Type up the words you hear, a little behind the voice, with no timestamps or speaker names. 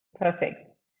Perfect.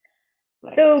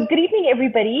 So good evening,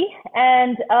 everybody,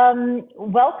 and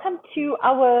welcome to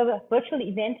our virtual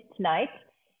event tonight.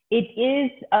 It is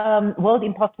World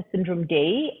Imposter Syndrome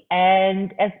Day,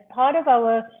 and as part of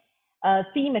our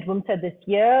theme at 𝗓𝘲𝗃 this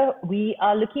year, we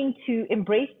are looking to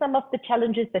embrace some of the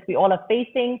challenges that we all are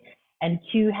facing and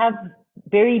to have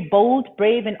very bold,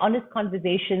 brave, and honest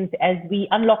conversations as we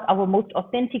unlock our most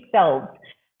authentic selves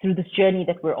through this journey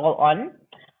that we're all on.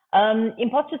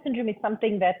 Imposter syndrome is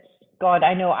something that, God,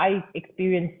 I know I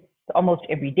experience almost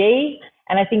every day.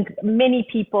 And I think many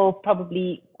people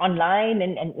probably online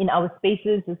and in our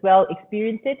spaces as well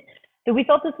experience it. So we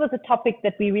thought this was a topic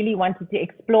that we really wanted to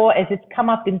explore as it's come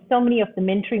up in so many of the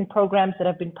mentoring programs that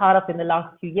I've been part of in the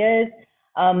last few years,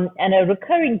 and a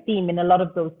recurring theme in a lot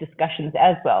of those discussions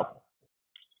as well.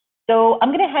 So I'm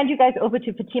going to hand you guys over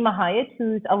to Fatima Hyatt,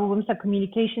 who's our 𝗓𝘲𝗃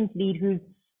communications lead, who's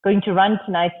going to run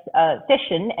tonight's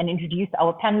session and introduce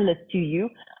our panelists to you.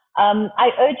 I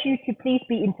urge you to please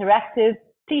be interactive.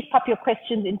 Please pop your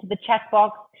questions into the chat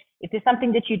box. If there's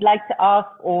something that you'd like to ask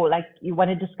or like you want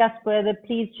to discuss further,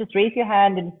 please just raise your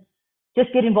hand and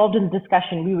just get involved in the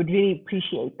discussion. We would really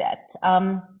appreciate that.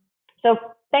 So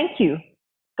thank you.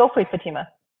 Go for it, Fatima.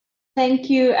 Thank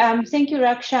you. Thank you,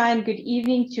 Raksha, and good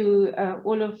evening to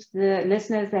all of the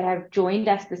listeners that have joined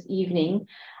us this evening.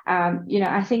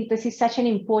 I think this is such an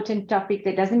important topic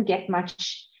that doesn't get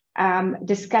much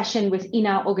discussion within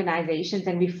our organizations,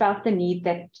 and we felt the need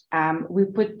that we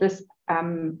put this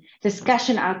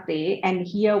discussion out there and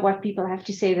hear what people have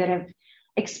to say that have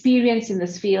experience in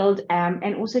this field,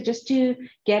 and also just to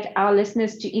get our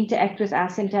listeners to interact with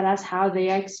us and tell us how they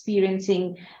are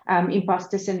experiencing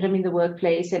imposter syndrome in the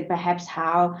workplace and perhaps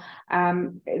how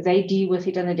they deal with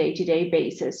it on a day-to-day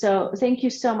basis. So thank you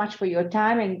so much for your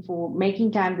time and for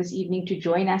making time this evening to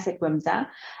join us at 𝗓𝘲𝗃.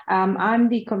 I'm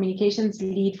the communications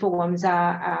lead for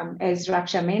𝗓𝘲𝗃, as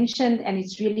Raksha mentioned, and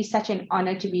it's really such an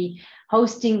honor to be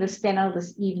hosting this panel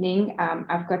this evening.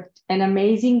 I've got an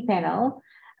amazing panel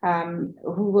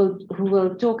who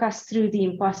will talk us through the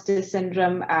imposter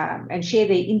syndrome and share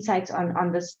their insights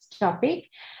on this topic.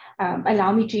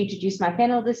 Allow me to introduce my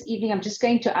panel this evening. I'm just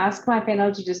going to ask my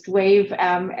panel to just wave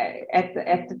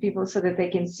at the people so that they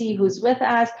can see who's with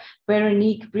us.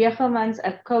 𝗪𝘂𝗵𝗃 𝗪𝘂𝗵𝗃,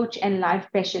 a coach and life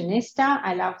passionista.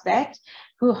 I love that.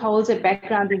 Who holds a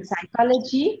background in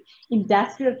psychology,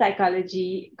 industrial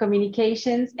psychology,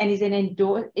 communications, and is an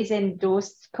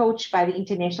endorsed coach by the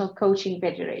International Coaching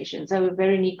Federation. So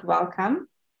𝗪𝘂𝗵𝗃, welcome.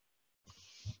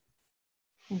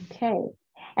 Okay.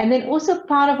 And then also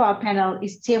part of our panel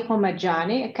is Tshego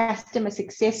Majani, a customer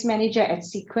success manager at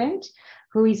Sequent,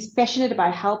 who is passionate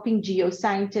about helping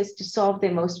geoscientists to solve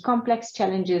their most complex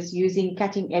challenges using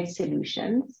cutting-edge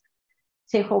solutions.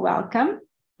 Tshego, welcome.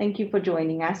 Thank you for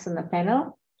joining us on the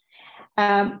panel.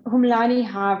 Humbulani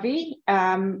Harvey,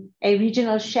 a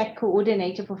regional SHAC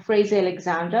coordinator for Fraser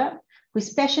Alexander,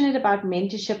 who's passionate about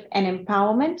mentorship and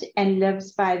empowerment and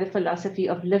lives by the philosophy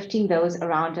of lifting those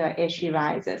around her as she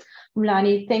rises.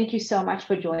 Humbulani, thank you so much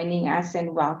for joining us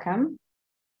and welcome.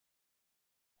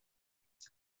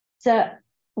 So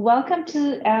welcome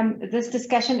to this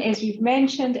discussion. As we've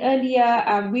mentioned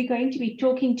earlier, we're going to be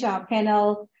talking to our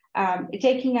panel,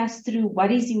 taking us through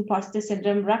what is imposter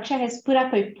syndrome. Raksha has put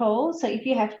up a poll, so if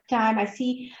you have time, I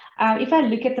see, if I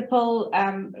look at the poll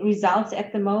results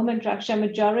at the moment, Raksha,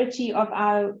 majority of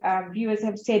our viewers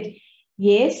have said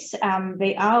yes,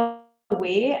 they are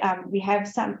aware. We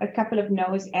have a couple of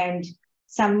no's and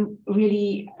some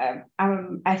really,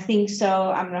 I think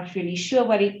so, I'm not really sure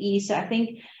what it is. So I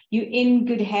think you're in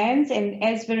good hands, and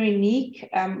as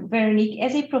𝗪𝘂𝗵𝗃,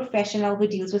 as a professional who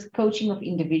deals with coaching of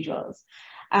individuals,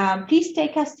 please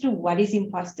take us through what is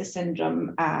imposter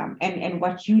syndrome and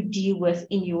what you deal with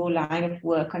in your line of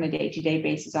work on a day-to-day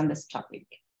basis on this topic.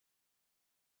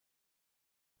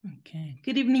 Okay,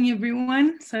 good evening,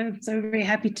 everyone. So very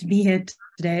happy to be here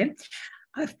today.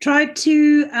 I've tried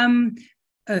to,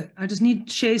 I just need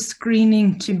share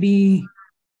screening to be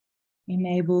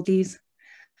enabled. These.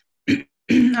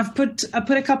 I've put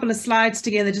a couple of slides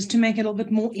together just to make it a little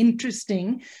bit more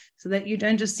interesting so that you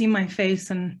don't just see my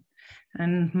face and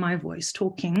my voice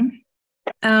talking.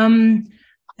 And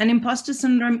imposter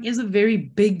syndrome is a very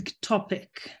big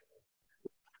topic.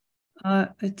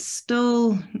 It's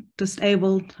still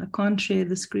disabled. I can't share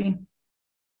the screen.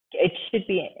 It should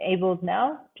be enabled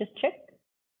now. Just check.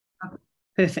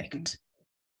 Perfect.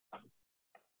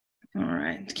 All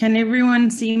right. Can everyone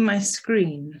see my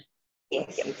screen?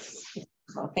 Yes.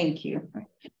 Well, thank you.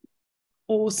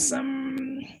 Awesome.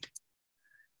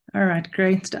 All right,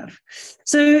 great stuff.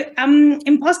 So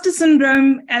imposter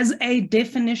syndrome as a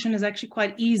definition is actually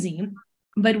quite easy.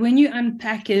 But when you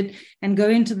unpack it and go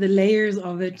into the layers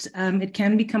of it, it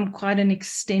can become quite an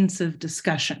extensive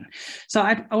discussion. So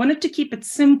I wanted to keep it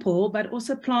simple, but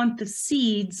also plant the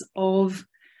seeds of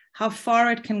how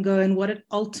far it can go and what it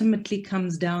ultimately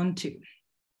comes down to.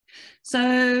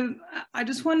 So I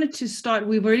just wanted to start,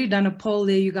 we've already done a poll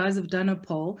there, you guys have done a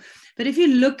poll, but if you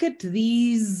look at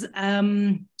these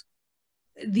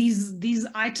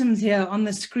items here on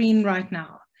the screen right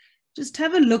now, just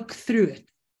have a look through it.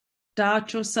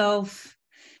 Doubt yourself,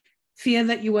 fear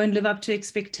that you won't live up to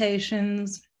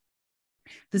expectations,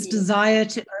 this desire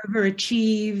to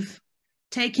overachieve,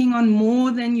 taking on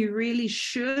more than you really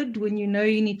should when you know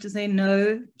you need to say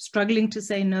no, struggling to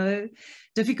say no,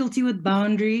 difficulty with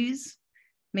boundaries,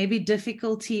 maybe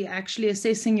difficulty actually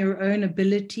assessing your own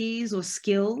abilities or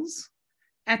skills,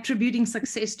 attributing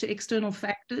success to external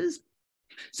factors.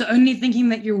 So only thinking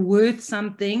that you're worth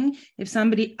something if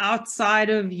somebody outside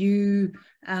of you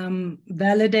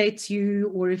validates you,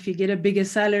 or if you get a bigger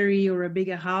salary or a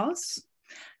bigger house.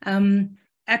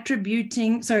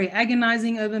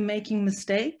 Agonizing over making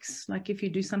mistakes. Like if you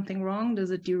do something wrong,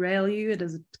 does it derail you?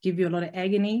 Does it give you a lot of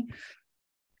agony?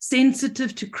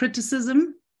 Sensitive to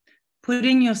criticism,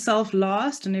 putting yourself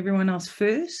last and everyone else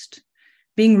first.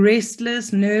 Being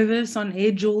restless, nervous, on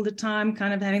edge all the time,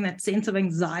 kind of having that sense of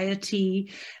anxiety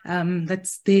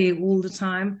that's there all the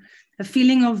time. A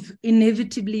feeling of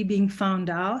inevitably being found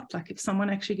out, like if someone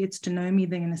actually gets to know me,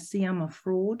 they're going to see I'm a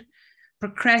fraud.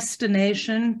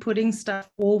 Procrastination, putting stuff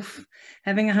off,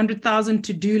 having 100,000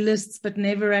 to-do lists, but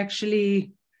never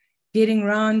actually getting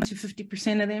around to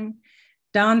 50% of them.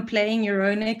 Downplaying your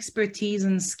own expertise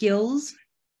and skills.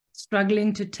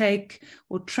 Struggling to take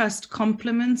or trust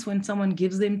compliments when someone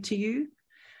gives them to you,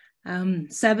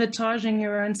 sabotaging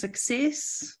your own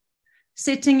success,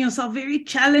 setting yourself very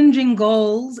challenging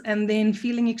goals and then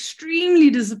feeling extremely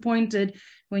disappointed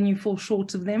when you fall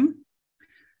short of them,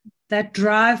 that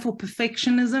drive for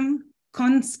perfectionism,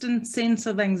 constant sense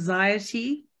of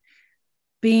anxiety,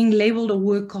 being labeled a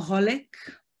workaholic,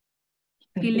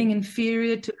 feeling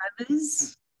inferior to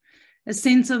others, a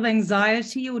sense of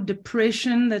anxiety or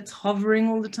depression that's hovering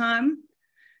all the time,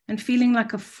 and feeling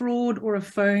like a fraud or a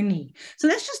phony. So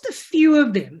that's just a few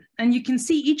of them. And you can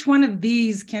see each one of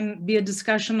these can be a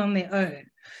discussion on their own.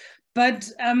 But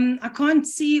I can't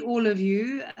see all of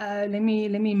you. Let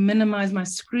me minimize my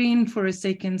screen for a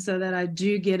second so that I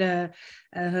do get a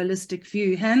holistic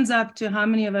view. Hands up to how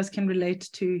many of us can relate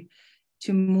to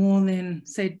more than,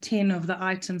 say, 10 of the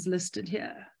items listed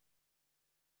here.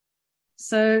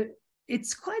 So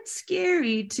it's quite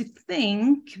scary to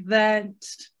think that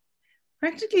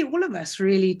practically all of us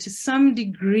really, to some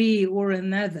degree or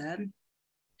another,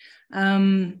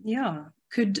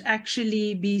 could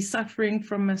actually be suffering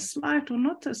from a slight or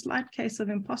not a slight case of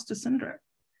imposter syndrome.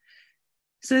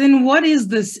 So then what is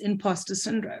this imposter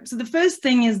syndrome? So the first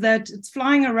thing is that it's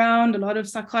flying around. A lot of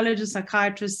psychologists,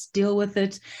 psychiatrists deal with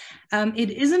it. It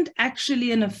isn't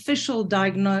actually an official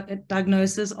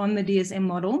diagnosis on the DSM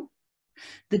model.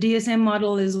 The DSM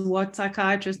model is what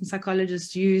psychiatrists and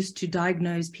psychologists use to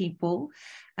diagnose people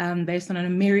based on an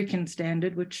American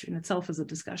standard, which in itself is a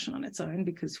discussion on its own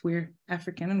because we're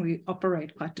African and we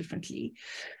operate quite differently.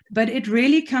 But it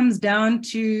really comes down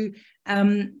to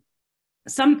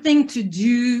something to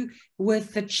do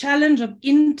with the challenge of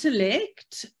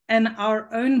intellect and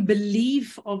our own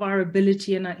belief of our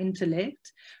ability and our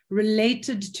intellect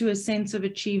related to a sense of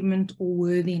achievement or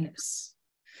worthiness.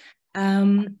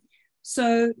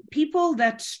 So people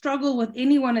that struggle with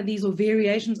any one of these or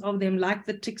variations of them, like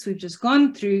the tics we've just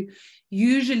gone through,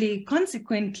 usually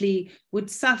consequently would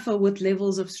suffer with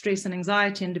levels of stress and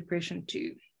anxiety and depression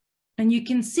too. And you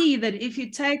can see that if you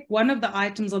take one of the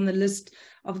items on the list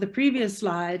of the previous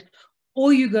slide,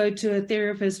 or you go to a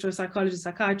therapist or a psychologist,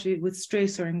 psychiatry with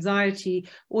stress or anxiety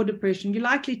or depression, you're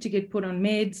likely to get put on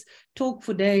meds, talk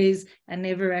for days, and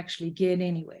never actually get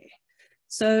anywhere.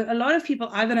 So a lot of people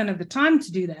either don't have the time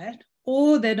to do that,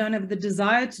 or they don't have the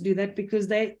desire to do that because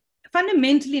they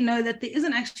fundamentally know that there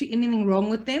isn't actually anything wrong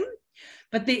with them,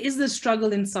 but there is this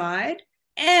struggle inside.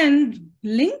 And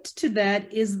linked to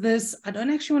that is this, I don't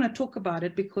actually want to talk about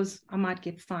it because I might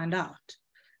get found out.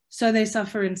 So they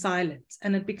suffer in silence,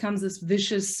 and it becomes this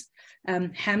vicious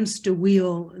hamster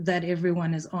wheel that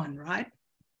everyone is on, right?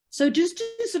 So just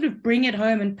to sort of bring it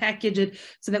home and package it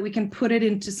so that we can put it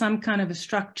into some kind of a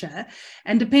structure.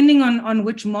 And depending on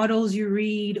which models you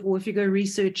read, or if you go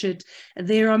research it,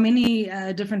 there are many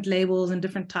different labels and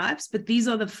different types, but these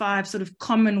are the 5 sort of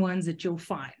common ones that you'll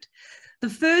find. The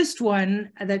first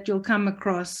one that you'll come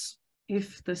across,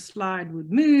 if the slide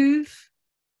would move,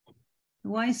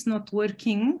 why it's not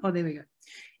working, oh, there we go,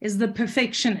 is the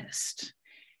perfectionist.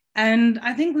 And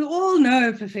I think we all know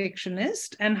a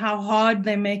perfectionist and how hard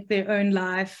they make their own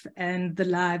life and the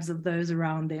lives of those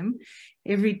around them.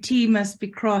 Every T must be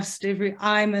crossed, every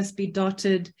I must be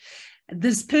dotted.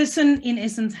 This person, in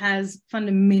essence, has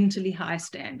fundamentally high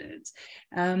standards.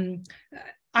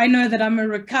 I know that I'm a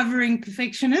recovering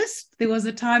perfectionist. There was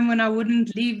a time when I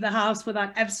wouldn't leave the house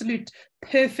without absolute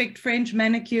perfect French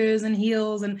manicures and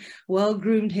heels and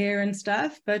well-groomed hair and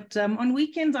stuff. But on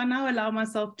weekends, I now allow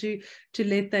myself to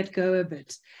let that go a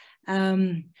bit.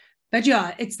 But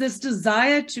yeah, it's this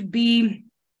desire to be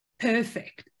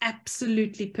perfect,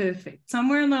 absolutely perfect.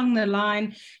 Somewhere along the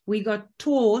line, we got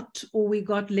taught or we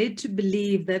got led to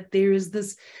believe that there is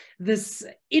this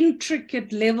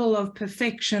intricate level of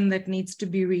perfection that needs to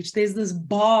be reached. There's this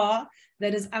bar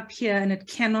that is up here and it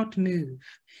cannot move.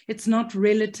 It's not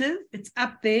relative, it's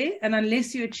up there, and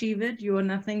unless you achieve it, you are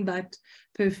nothing but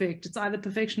perfect. It's either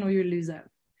perfection or you're a loser.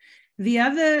 The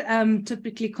other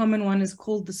typically common one is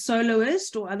called the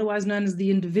soloist, or otherwise known as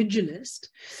the individualist.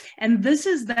 And this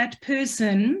is that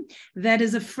person that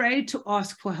is afraid to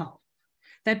ask for help.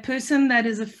 That person that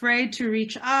is afraid to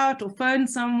reach out or phone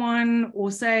someone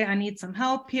or say, I need some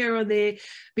help here or there,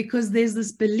 because there's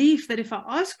this belief that if I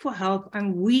ask for help,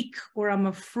 I'm weak or I'm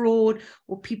a fraud,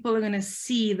 or people are going to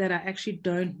see that I actually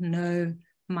don't know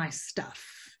my stuff.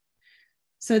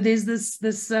 So there's this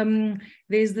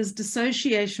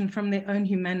dissociation from their own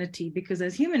humanity, because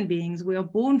as human beings, we are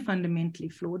born fundamentally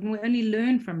flawed and we only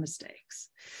learn from mistakes.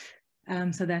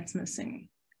 So that's missing.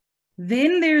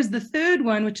 Then there's the third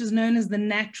one, which is known as the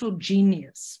natural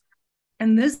genius.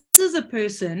 And this is a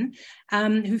person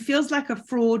who feels like a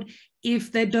fraud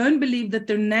if they don't believe that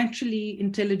they're naturally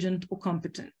intelligent or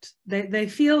competent. They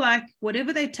feel like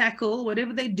whatever they tackle,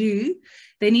 whatever they do,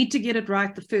 they need to get it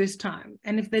right the first time.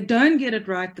 And if they don't get it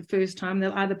right the first time,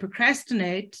 they'll either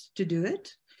procrastinate to do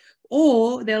it,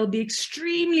 or they'll be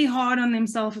extremely hard on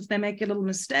themselves if they make a little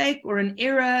mistake or an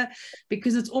error,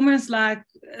 because it's almost like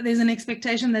there's an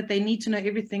expectation that they need to know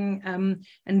everything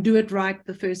and do it right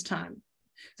the first time.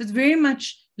 So it's very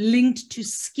much linked to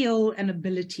skill and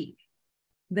ability.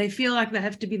 They feel like they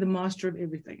have to be the master of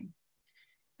everything.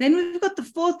 Then we've got the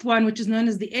fourth one, which is known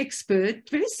as the expert,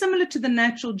 very similar to the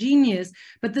natural genius,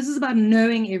 but this is about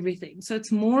knowing everything. So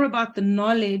it's more about the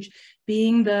knowledge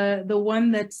being the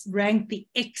one that's ranked the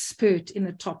expert in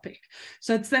a topic.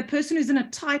 So it's that person who's in a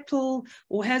title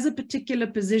or has a particular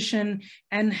position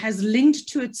and has linked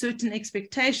to it certain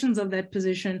expectations of that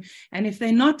position. And if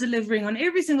they're not delivering on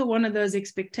every single one of those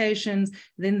expectations,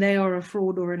 then they are a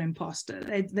fraud or an imposter.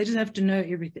 They just have to know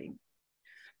everything.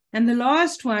 And the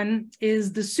last one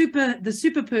is the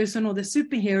super person or the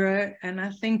superhero. And I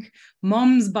think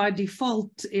moms by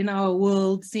default in our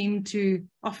world seem to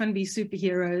often be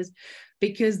superheroes,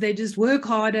 because they just work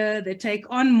harder, they take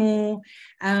on more.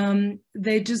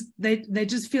 They just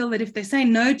feel that if they say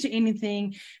no to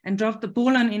anything and drop the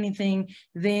ball on anything,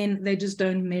 then they just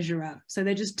don't measure up. So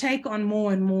they just take on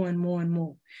more and more and more and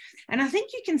more. And I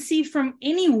think you can see from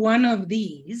any one of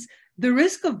these, the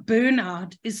risk of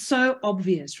burnout is so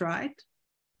obvious, right?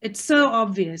 It's so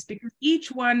obvious because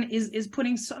each one is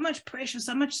putting so much pressure,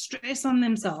 so much stress on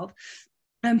themselves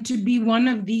to be one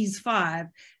of these five,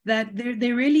 that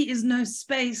there really is no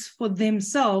space for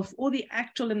themselves or the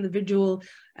actual individual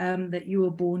that you were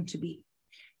born to be.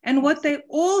 And what they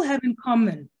all have in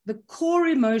common, the core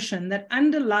emotion that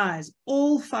underlies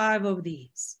all five of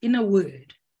these, in a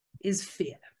word, is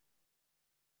fear.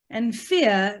 And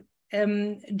fear,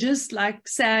 just like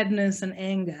sadness and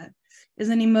anger, is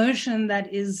an emotion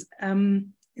that is,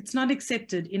 it's not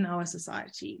accepted in our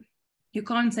society. You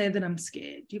can't say that I'm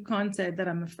scared. You can't say that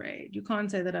I'm afraid. You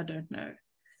can't say that I don't know,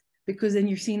 because then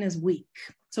you're seen as weak.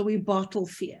 So we bottle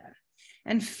fear.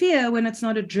 And fear, when it's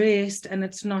not addressed and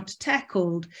it's not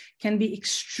tackled, can be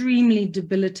extremely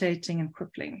debilitating and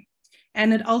crippling.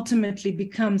 And it ultimately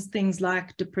becomes things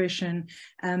like depression,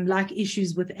 like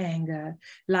issues with anger,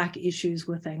 like issues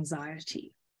with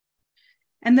anxiety.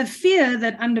 And the fear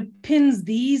that underpins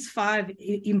these five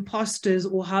imposters,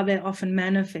 or how they often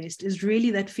manifest, is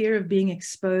really that fear of being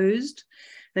exposed,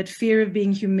 that fear of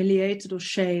being humiliated or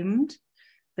shamed,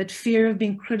 that fear of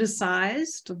being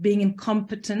criticized, of being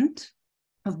incompetent,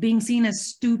 of being seen as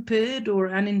stupid or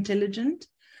unintelligent,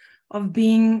 of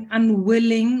being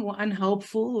unwilling or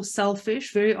unhelpful or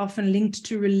selfish, very often linked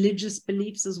to religious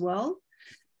beliefs as well.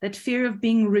 That fear of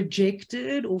being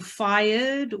rejected or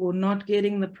fired or not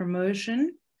getting the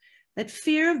promotion. That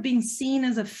fear of being seen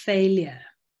as a failure.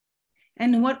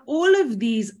 And what all of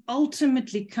these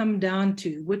ultimately come down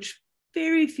to, which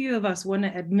very few of us want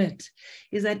to admit,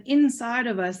 is that inside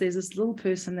of us, there's this little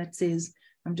person that says,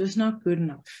 I'm just not good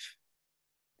enough.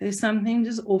 there's something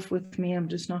just off with me. I'm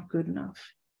just not good enough.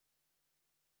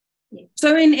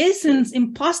 So in essence,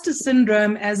 imposter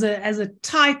syndrome as a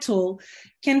title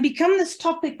can become this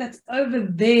topic that's over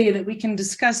there that we can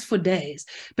discuss for days,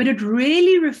 but it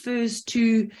really refers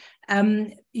to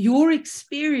your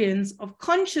experience of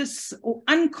conscious or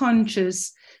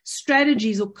unconscious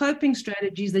strategies or coping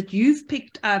strategies that you've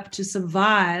picked up to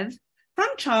survive from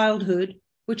childhood,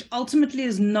 which ultimately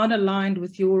is not aligned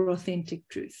with your authentic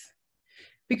truth.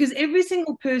 Because every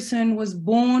single person was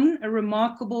born a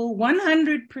remarkable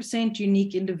 100%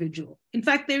 unique individual. In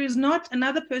fact, there is not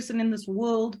another person in this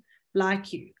world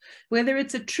like you, whether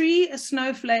it's a tree, a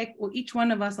snowflake, or each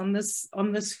one of us on this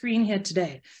screen here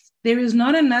today. There is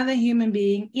not another human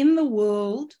being in the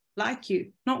world like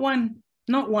you, not one,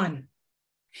 not one.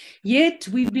 Yet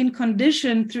we've been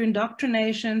conditioned through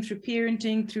indoctrination, through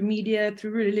parenting, through media,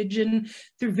 through religion,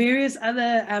 through various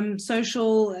other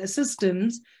social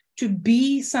systems to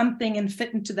be something and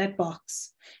fit into that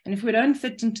box. And if we don't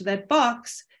fit into that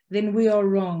box, then we are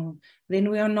wrong, then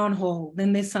we are not whole,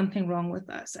 then there's something wrong with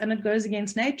us. And it goes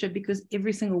against nature because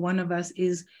every single one of us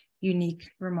is unique,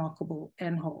 remarkable,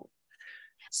 and whole.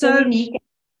 So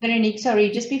Veronique, sorry,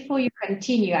 just before you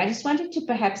continue, I just wanted to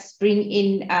perhaps bring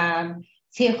in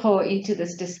Tshego into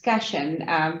this discussion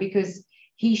because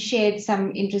he shared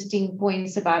some interesting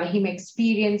points about him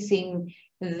experiencing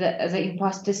the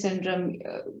imposter syndrome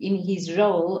in his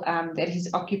role that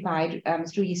he's occupied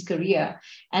through his career,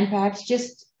 and perhaps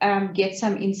just get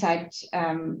some insight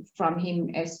from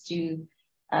him as to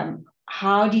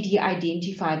how did he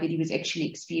identify that he was actually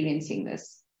experiencing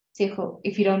this. Tshego,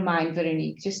 if you don't mind,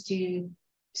 Veronique, just to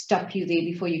stop you there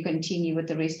before you continue with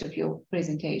the rest of your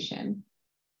presentation.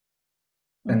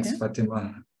 Thanks,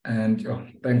 Fatima. And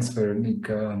thanks, Veronique.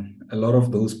 A lot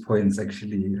of those points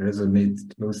actually resonate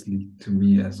closely to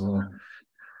me as well.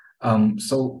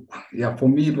 So yeah, for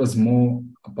me, it was more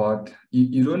about,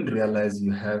 you don't realize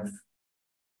you have,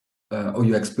 or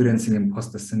you're experiencing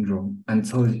imposter syndrome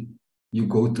until you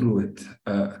go through it.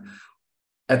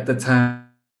 At the time,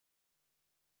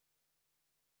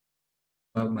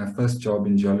 my first job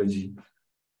in geology,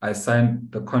 I signed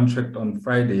the contract on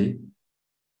Friday,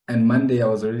 and Monday I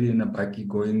was already in a bakkie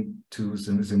going to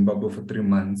Zimbabwe for 3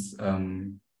 months,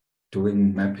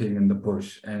 doing mapping in the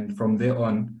bush. And from there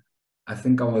on, I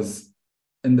think I was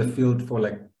in the field for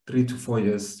like 3 to 4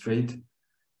 years straight.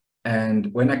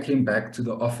 And when I came back to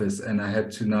the office and I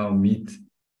had to now meet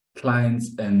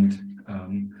clients and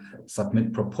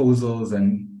submit proposals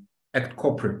and act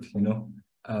corporate,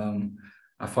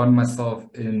 I found myself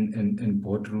in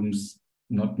boardrooms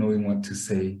not knowing what to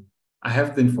say. I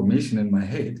have the information in my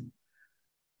head,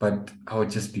 but I would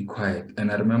just be quiet.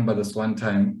 And I remember this one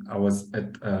time I was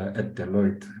at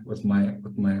𝗙𝘁𝘁𝗏 with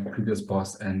my previous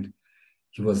boss, and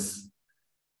he was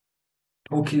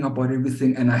talking about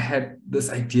everything, and I had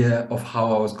this idea of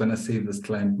how I was going to save this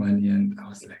client money, and I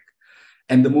was like,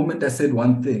 and the moment I said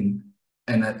one thing,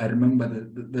 and I remember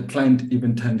the client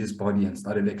even turned his body and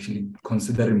started actually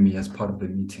considering me as part of the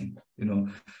meeting,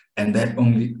 and I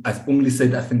only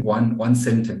said, I think, one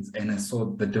sentence, and I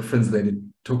saw the difference that it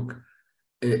took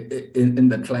in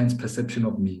the client's perception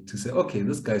of me to say, okay,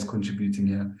 this guy is contributing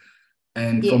here.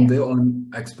 And from there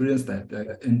on, I experienced that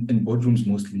in boardrooms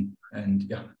mostly. And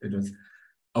yeah, it was,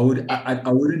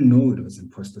 I wouldn't know it was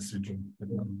imposter syndrome, but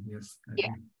yes.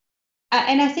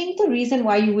 And I think the reason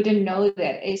why you wouldn't know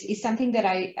that is something that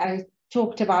I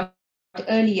talked about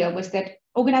earlier, was that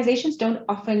organizations don't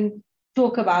often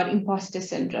talk about imposter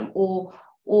syndrome, or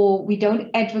we don't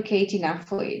advocate enough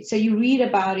for it. So you read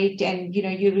about it, and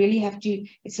you really have to,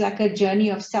 it's like a journey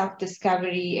of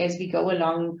self-discovery as we go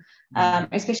along,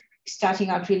 especially starting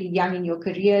out really young in your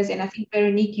careers. And I think,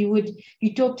 Veronique,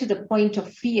 you talk to the point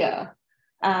of fear.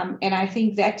 And I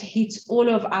think that hits all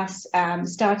of us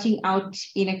starting out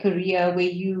in a career where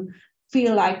you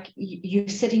feel like you're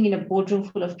sitting in a boardroom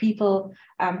full of people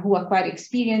who are quite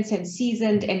experienced and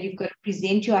seasoned, and you've got to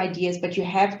present your ideas, but you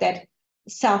have that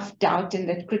self-doubt and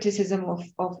that criticism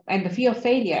of and the fear of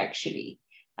failure, actually.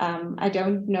 I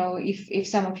don't know if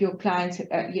some of your clients,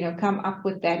 come up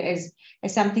with that as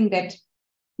something that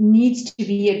needs to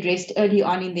be addressed early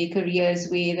on in their careers,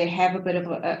 where they have a bit of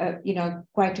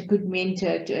quite a good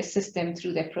mentor to assist them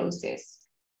through that process.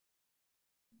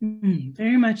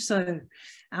 Very much so.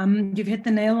 You've hit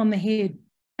the nail on the head.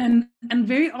 And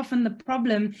very often the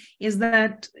problem is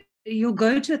that you'll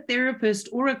go to a therapist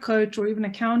or a coach or even a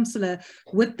counselor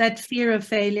with that fear of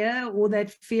failure or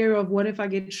that fear of what if I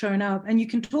get shown up, and you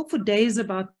can talk for days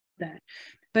about that.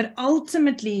 But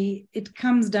ultimately, it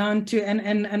comes down to,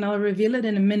 and I'll reveal it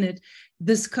in a minute,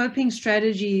 this coping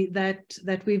strategy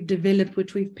that we've developed,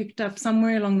 which we've picked up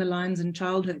somewhere along the lines in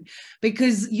childhood.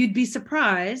 Because you'd be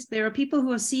surprised, there are people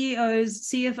who are CEOs,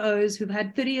 CFOs, who've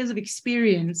had 30 years of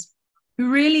experience, who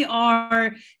really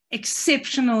are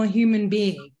exceptional human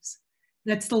beings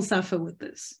that still suffer with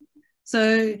this.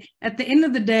 So at the end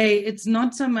of the day, it's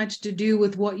not so much to do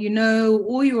with what you know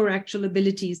or your actual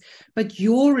abilities, but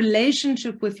your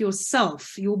relationship with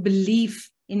yourself, your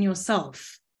belief in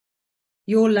yourself,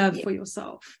 your love for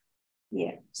yourself.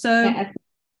 Yeah. So,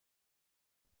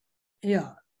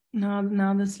 yeah,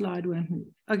 now the slide won't move.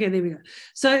 Okay, there we go.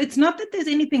 So it's not that there's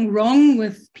anything wrong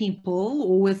with people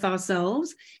or with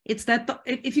ourselves. It's that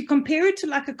if you compare it to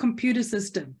like a computer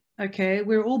system, okay,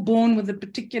 we're all born with a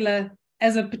particular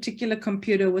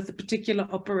computer with a particular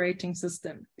operating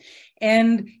system.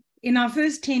 And in our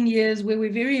first 10 years, where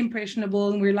we're very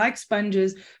impressionable and we're like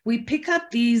sponges, we pick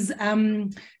up these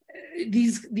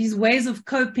ways of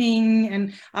coping,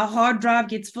 and our hard drive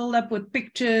gets filled up with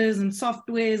pictures and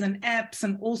softwares and apps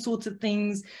and all sorts of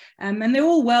things. And they're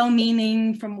all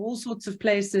well-meaning from all sorts of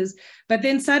places. But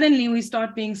then suddenly we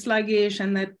start being sluggish,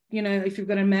 and that, you know, if you've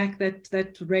got a Mac,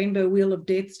 that rainbow wheel of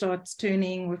death starts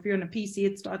turning, or if you're on a PC,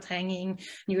 it starts hanging, and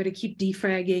you got to keep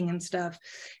defragging and stuff.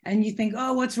 And you think,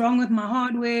 oh, what's wrong with my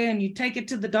hardware? And you take it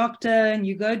to the doctor and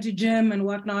you go to gym and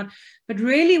whatnot. But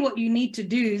really what you need to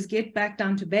do is get back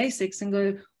down to basics and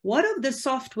go, what of the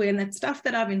software and that stuff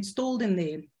that I've installed in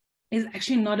there is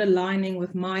actually not aligning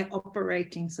with my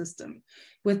operating system,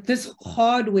 with this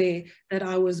hardware that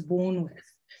I was born with.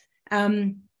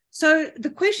 So the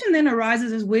question then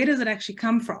arises is, where does it actually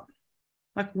come from?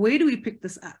 Like, where do we pick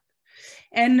this up?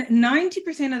 And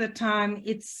 90% of the time,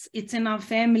 it's in our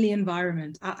family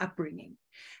environment, our upbringing,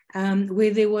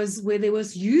 where there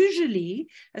was usually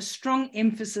a strong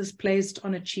emphasis placed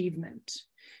on achievement,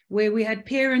 where we had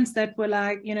parents that were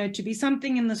like, you know, to be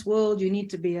something in this world, you need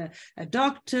to be a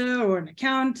doctor or an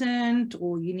accountant,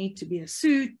 or you need to be a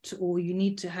suit, or you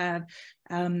need to have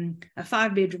a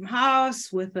 5-bedroom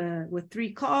house with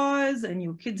 3 cars, and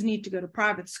your kids need to go to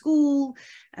private school,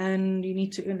 and you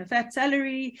need to earn a fat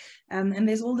salary. And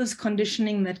there's all this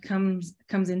conditioning that comes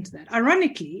into that.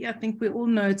 Ironically, I think we all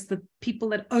know it's the people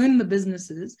that own the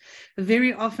businesses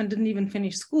very often didn't even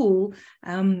finish school,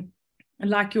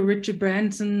 like your Richard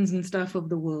Bransons and stuff of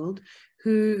the world,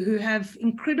 who have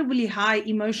incredibly high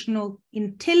emotional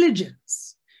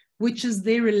intelligence, which is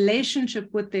their relationship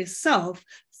with their self,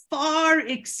 far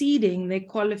exceeding their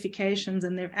qualifications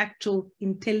and their actual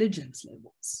intelligence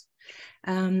levels.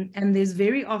 And there's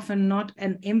very often not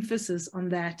an emphasis on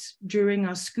that during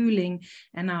our schooling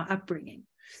and our upbringing.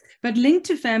 But linked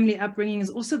to family upbringing is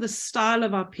also the style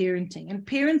of our parenting. And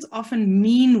parents often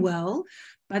mean well,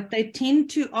 but they tend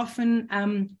to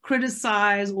often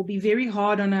criticize or be very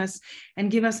hard on us and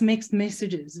give us mixed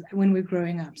messages when we're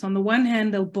growing up. So on the one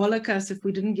hand, they'll bollock us if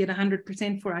we didn't get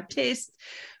 100% for our test,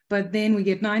 but then we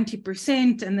get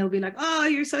 90%, and they'll be like, oh,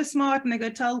 you're so smart. And they go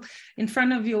tell in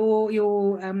front of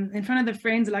in front of the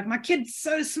friends, like, my kid's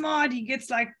so smart, he gets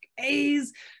like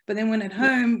A's. But then when at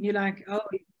home, you're like, oh,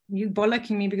 you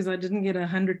bollocking me because I didn't get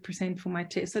 100% for my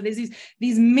test. So there's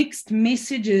these mixed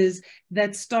messages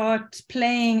that start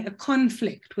playing a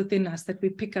conflict within us that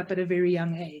we pick up at a very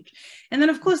young age. And then,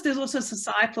 of course, there's also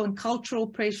societal and cultural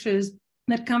pressures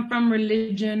that come from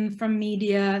religion, from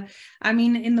media. I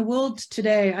mean, in the world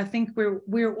today, I think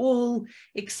we're all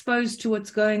exposed to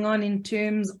what's going on in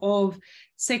terms of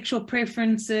sexual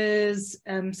preferences,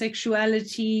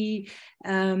 sexuality,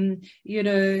 you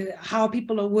know, how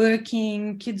people are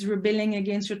working, kids rebelling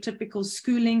against your typical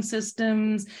schooling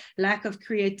systems, lack of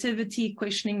creativity,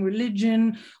 questioning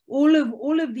religion.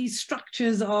 All of these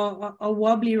structures are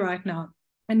wobbly right now.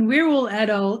 And we're all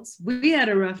adults. We had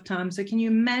a rough time. So can you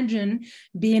imagine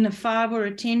being a 5 or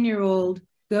a 10-year-old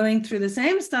going through the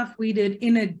same stuff we did,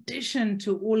 in addition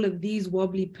to all of these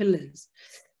wobbly pillars?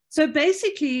 So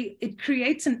basically, it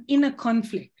creates an inner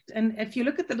conflict. And if you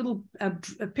look at the little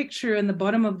picture in the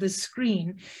bottom of the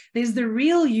screen, there's the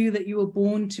real you that you were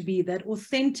born to be, that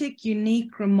authentic,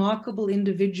 unique, remarkable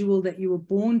individual that you were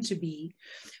born to be.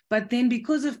 But then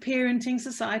because of parenting,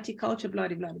 society, culture, blah,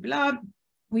 blah, blah, blah,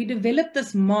 we develop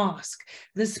this mask,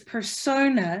 this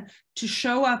persona to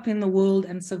show up in the world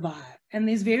and survive. And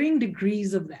there's varying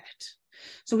degrees of that.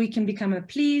 So we can become a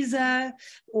pleaser,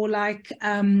 or like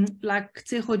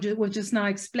Tshego was just now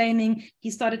explaining,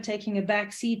 he started taking a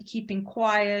back seat, keeping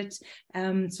quiet,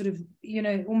 sort of, you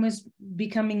know, almost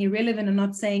becoming irrelevant and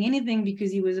not saying anything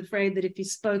because he was afraid that if he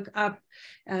spoke up,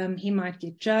 he might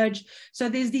get judged. So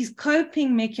there's these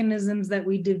coping mechanisms that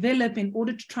we develop in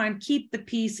order to try and keep the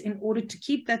peace, in order to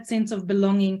keep that sense of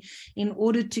belonging, in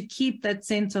order to keep that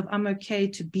sense of I'm okay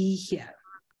to be here.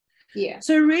 Yeah.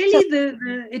 So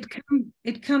really,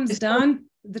 it comes down.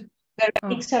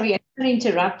 Sorry, I don't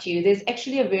interrupt you. There's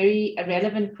actually a very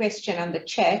relevant question on the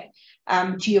chat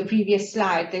to your previous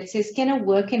slide that says, can a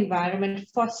work environment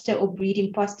foster or breed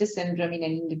imposter syndrome in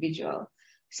an individual?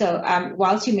 So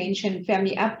whilst you mentioned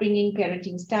family upbringing,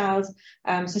 parenting styles,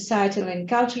 societal and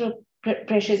cultural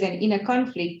pressures and inner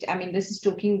conflict, I mean, this is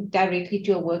talking directly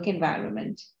to a work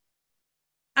environment.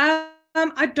 I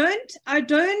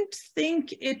don't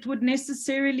think it would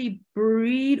necessarily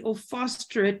breed or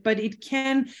foster it, but it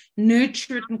can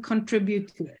nurture it and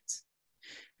contribute to it.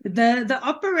 The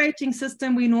operating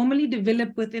system we normally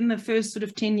develop within the first sort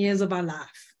of 10 years of our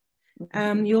life.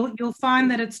 You'll find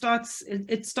that it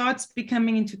starts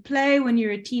becoming into play when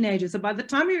you're a teenager. So by the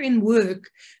time you're in work,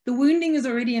 the wounding is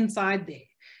already inside there.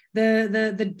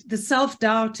 The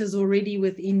self-doubt is already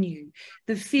within you.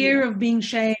 The fear of being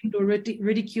shamed or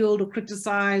ridiculed or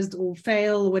criticized or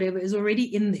fail or whatever is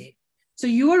already in there. So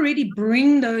you already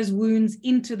bring those wounds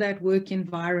into that work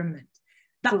environment.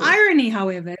 The irony,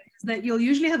 however, is that you'll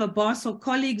usually have a boss or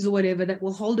colleagues or whatever that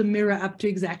will hold a mirror up to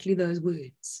exactly those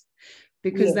wounds,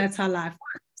 because that's how life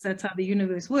works. That's how the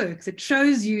universe works. It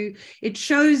shows you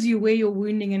where your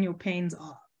wounding and your pains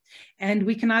are. And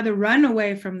we can either run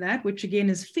away from that, which again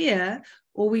is fear,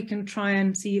 or we can try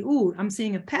and see, oh, I'm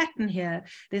seeing a pattern here.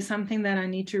 There's something that I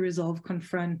need to resolve,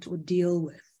 confront, or deal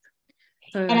with.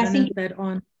 So I think that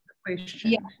answers the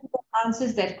question. Yeah, that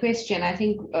answers that question. I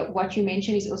think what you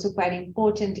mentioned is also quite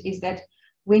important, is that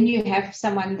when you have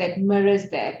someone that mirrors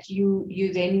that,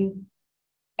 you then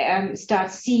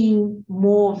start seeing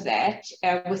more of that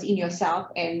within yourself,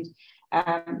 and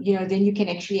you know, then you can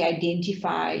actually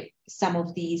identify some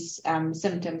of these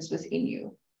symptoms within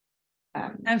you.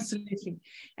 Absolutely.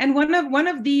 And one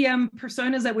of the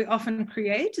personas that we often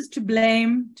create is to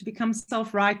blame, to become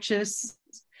self-righteous,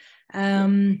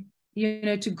 you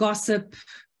know, to gossip.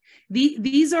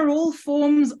 These are all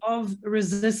forms of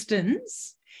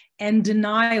resistance and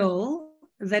denial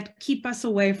that keep us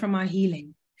away from our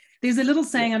healing. There's a little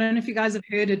saying, I don't know if you guys have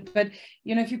heard it, but,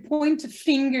 you know, if you point a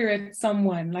finger at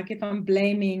someone, like if I'm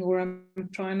blaming or I'm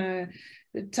trying to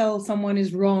tell someone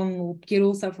is wrong or get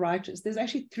all self-righteous, there's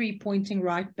actually 3 pointing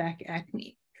right back at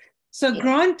me. So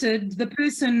granted, the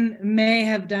person may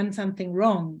have done something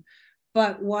wrong,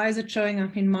 but why is it showing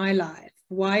up in my life?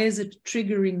 Why is it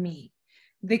triggering me?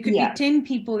 There could be 10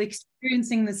 people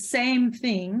experiencing the same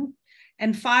thing,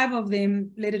 and 5 of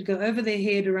them let it go over their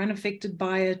head or unaffected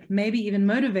by it, maybe even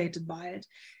motivated by it.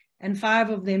 And 5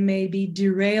 of them may be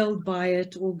derailed by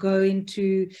it or go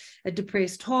into a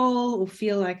depressed hole or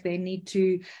feel like they need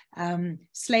to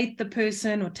slate the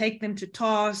person or take them to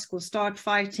task or start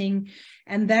fighting.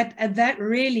 And that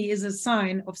really is a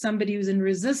sign of somebody who's in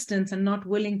resistance and not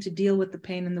willing to deal with the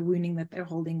pain and the wounding that they're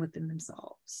holding within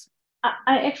themselves.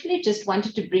 I actually just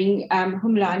wanted to bring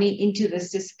Humbulani into this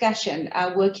discussion.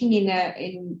 Working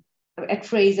at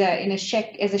Fraser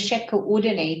as a SHEC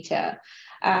coordinator,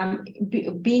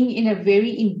 being in a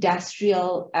very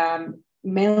industrial,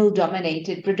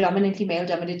 predominantly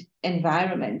male-dominated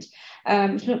environment.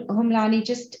 Humbulani,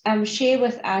 just share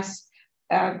with us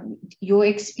your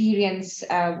experience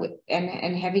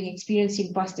and having experienced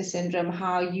imposter syndrome,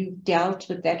 how you've dealt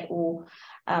with that, or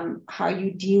how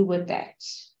you deal with that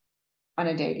on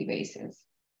a daily basis.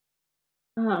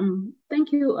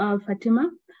 Thank you, Fatima.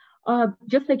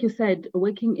 Just like you said,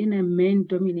 working in a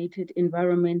men-dominated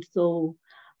environment, so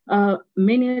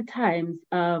many times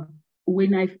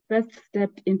when I first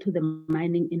stepped into the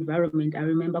mining environment, I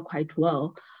remember quite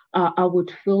well, I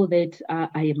would feel that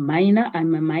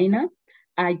I'm a miner.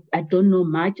 I don't know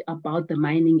much about the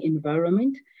mining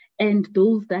environment, and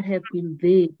those that have been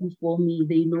there before me,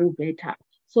 they know better.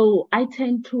 So I would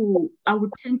tend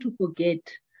to forget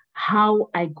how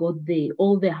I got there,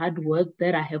 all the hard work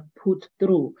that I have put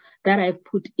through, that I've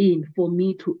put in for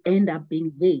me to end up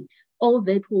being there. All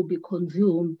that will be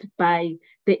consumed by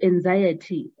the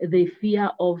anxiety, the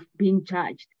fear of being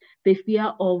judged, the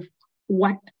fear of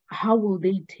how will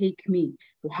they take me?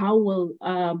 How will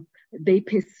they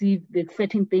perceive the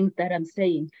certain things that I'm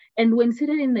saying? And when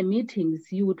sitting in the meetings,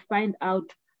 you would find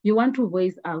out, you want to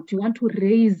voice out, you want to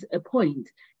raise a point,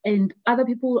 and other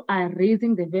people are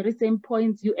raising the very same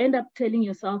points. You end up telling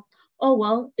yourself, oh,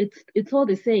 well, it's all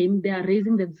the same. They are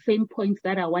raising the same points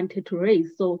that I wanted to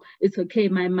raise. So it's okay.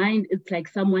 My mind, it's like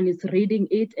someone is reading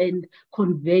it and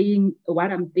conveying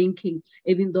what I'm thinking,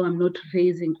 even though I'm not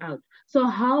raising out. So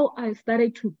how I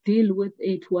started to deal with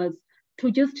it was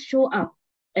to just show up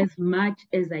as much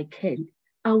as I can.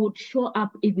 I would show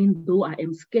up even though I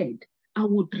am scared. I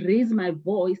would raise my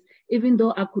voice, even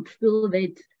though I could feel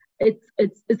that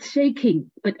it's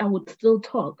shaking, but I would still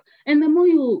talk. And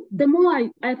the more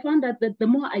I found out that the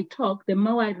more I talk, the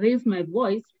more I raise my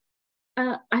voice,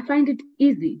 I find it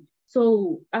easy.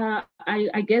 So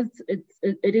I guess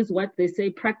it is what they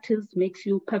say, practice makes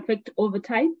you perfect over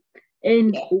time.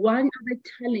 And one other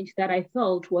challenge that I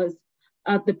felt was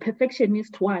the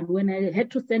perfectionist one. When I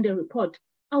had to send a report,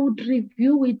 I would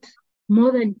review it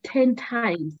more than 10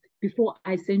 times before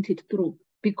I sent it through,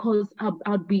 because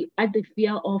I'd be at the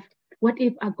fear of, what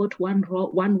if I got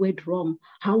one word wrong?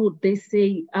 How would they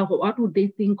say, what would they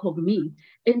think of me?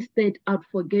 Instead, I'd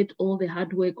forget all the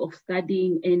hard work of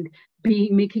studying and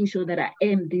making sure that I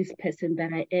am this person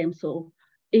that I am. So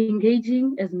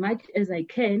engaging as much as I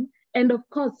can. And of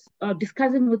course,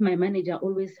 discussing with my manager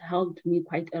always helped me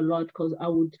quite a lot, because I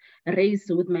would raise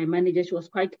with my manager. She was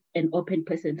quite an open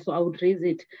person. So I would raise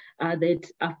it that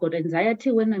I've got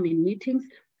anxiety when I'm in meetings.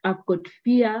 I've got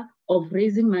fear of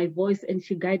raising my voice, and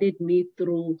she guided me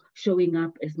through showing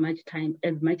up as much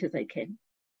as I can.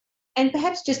 And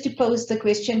perhaps just to pose the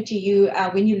question to you,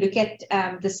 when you look at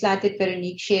the slide that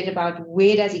Veronique shared about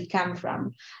where does it come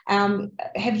from,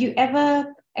 have you ever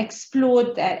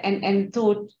explored that and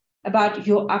thought about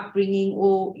your upbringing,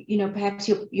 or perhaps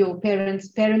your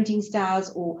parents' parenting styles,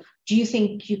 or do you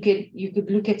think you could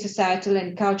look at societal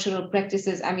and cultural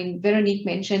practices? I mean, Veronique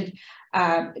mentioned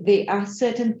there are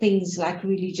certain things like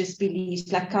religious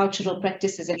beliefs, like cultural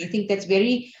practices, and I think that's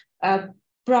very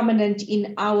prominent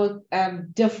in our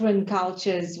different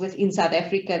cultures within South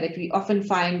Africa, that we often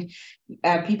find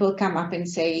people come up and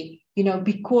say,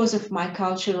 because of my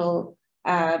cultural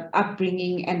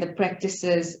upbringing and the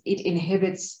practices, it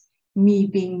inhibits me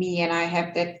being me, and I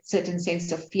have that certain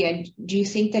sense of fear. And do you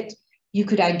think that you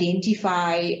could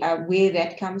identify where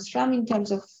that comes from in terms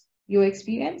of your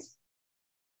experience?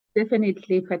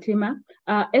 Definitely, Fatima.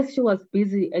 As she was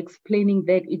busy explaining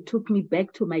that, it took me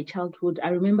back to my childhood. I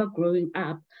remember growing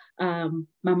up, my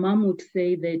mom would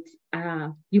say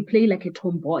that you play like a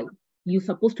tomboy. You're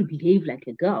supposed to behave like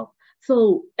a girl.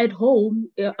 So at home,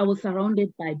 I was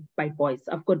surrounded by boys.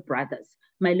 I've got brothers.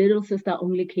 My little sister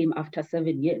only came after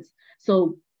 7 years.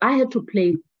 So I had to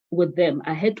play with them.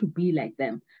 I had to be like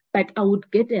them. But I would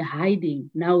get a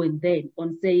hiding now and then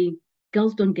on saying,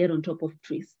 girls don't get on top of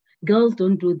trees. Girls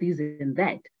don't do this and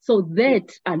that. So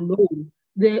that alone,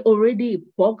 they're already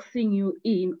boxing you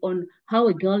in on how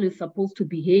a girl is supposed to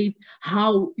behave,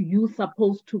 how you're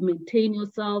supposed to maintain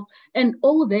yourself, and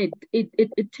all that.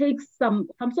 It takes some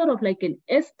sort of like an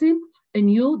esteem in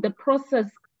you, the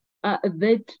process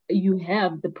that you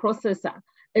have, the processor.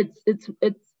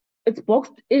 It's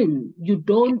boxed in. You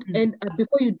don't, and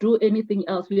before you do anything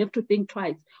else, you have to think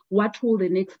twice. What will the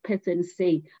next person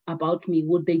say about me?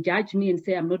 Would they judge me and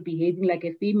say I'm not behaving like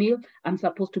a female? I'm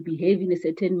supposed to behave in a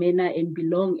certain manner and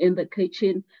belong in the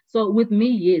kitchen. So with me,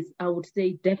 yes, I would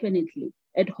say definitely.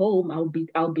 At home,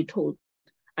 I'll be told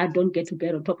I don't get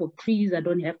on top of trees. I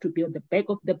don't have to be on the back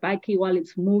of the bakkie while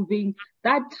it's moving.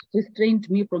 That restrained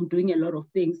me from doing a lot of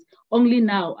things. Only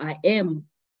now I am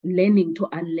learning to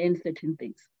unlearn certain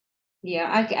things.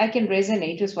 Yeah, I can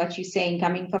resonate with what you're saying,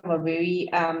 coming from a very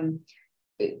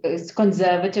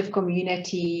conservative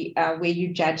community where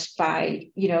you're judged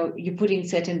by, you put in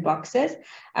certain boxes,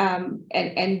 and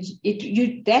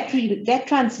that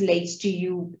translates to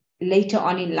you later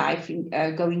on in life,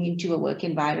 going into a work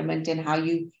environment and how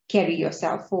you carry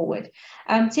yourself forward.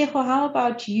 Tshego, how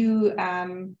about you?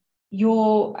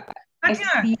 Your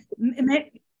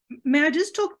May I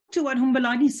just talk to what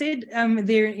Humbulani said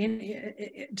there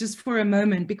just for a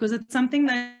moment, because it's something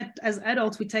that as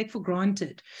adults we take for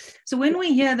granted. So when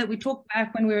we hear that, we talk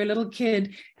back when we were a little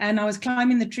kid and I was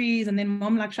climbing the trees and then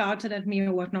mom like shouted at me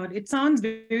or whatnot, it sounds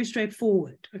very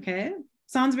straightforward, okay?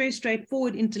 Sounds very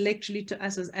straightforward intellectually to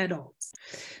us as adults.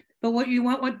 But what you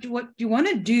want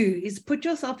to do is put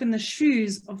yourself in the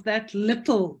shoes of that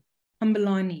little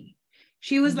Humbulani.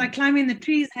 She was like climbing the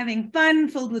trees, having fun,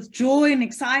 filled with joy and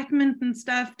excitement and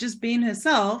stuff, just being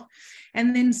herself.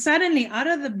 And then suddenly out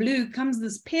of the blue comes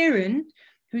this parent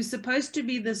who's supposed to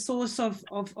be the source of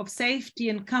safety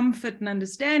and comfort and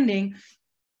understanding,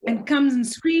 and comes and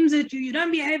screams at you, you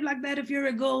don't behave like that if you're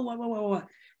a girl, blah, blah, blah, blah.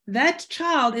 That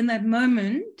child in that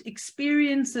moment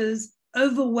experiences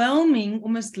overwhelming,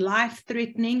 almost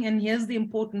life-threatening, and here's the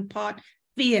important part,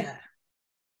 fear.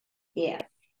 Yeah.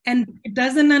 And it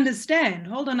doesn't understand.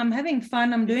 Hold on, I'm having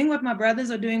fun. I'm doing what my brothers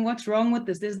are doing. What's wrong with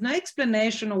this? There's no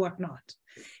explanation or whatnot.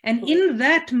 And in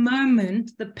that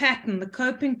moment, the pattern, the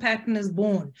coping pattern is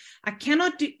born. I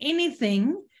cannot do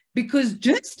anything because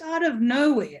just out of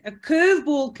nowhere, a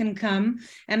curveball can come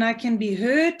and I can be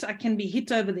hurt. I can be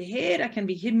hit over the head. I can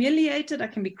be humiliated. I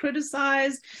can be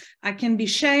criticized. I can be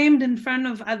shamed in front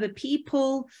of other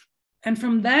people. And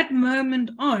from that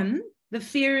moment on, the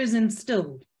fear is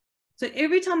instilled. So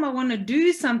every time I want to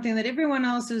do something that everyone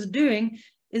else is doing,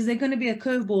 is there going to be a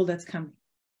curveball that's coming?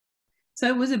 So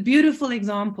it was a beautiful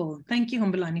example. Thank you,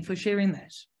 Humbulani, for sharing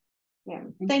that. Yeah,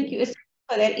 thank you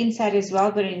for that insight as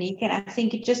well, Veronique. And I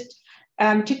think it just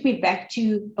took me back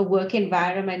to a work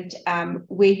environment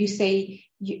where you say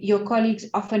your colleagues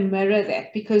often mirror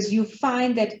that, because you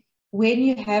find that when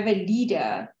you have a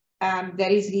leader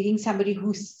that is leading somebody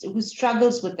who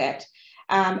struggles with that,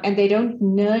 and they don't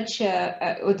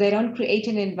nurture or they don't create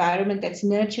an environment that's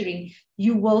nurturing,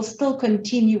 you will still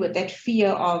continue with that fear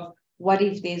of, what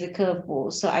if there's a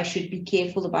curveball? So I should be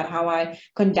careful about how I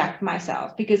conduct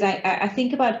myself. Because I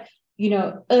think about,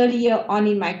 earlier on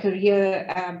in my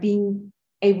career, being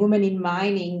a woman in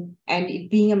mining and it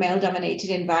being a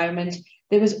male-dominated environment,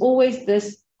 there was always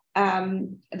this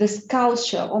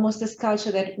culture, almost this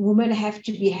culture that women have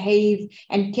to behave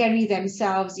and carry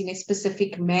themselves in a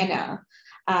specific manner.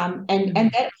 And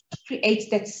that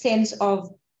creates that sense of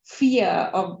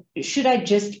fear of, should I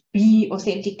just be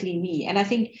authentically me? And I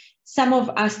think some of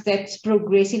us that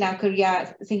progress in our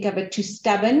career think a bit too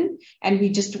stubborn and we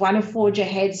just want to forge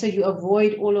ahead. So you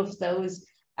avoid all of those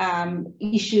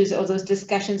issues or those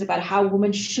discussions about how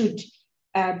women should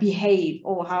behave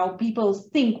or how people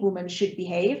think women should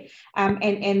behave,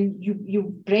 and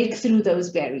you break through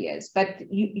those barriers. But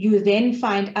you then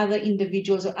find other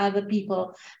individuals or other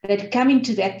people that come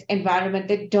into that environment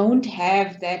that don't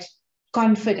have that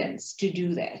confidence to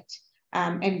do that,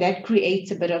 and that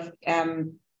creates a bit of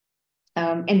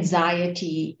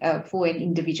anxiety for an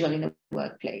individual in the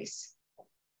workplace.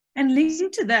 And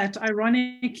linked to that,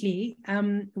 ironically,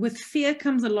 with fear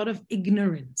comes a lot of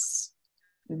ignorance.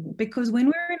 Because when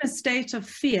we're in a state of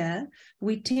fear,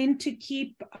 we tend to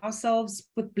keep ourselves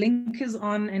with blinkers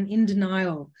on and in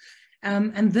denial.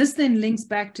 And this then links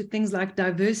back to things like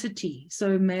diversity.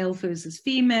 So male versus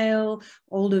female,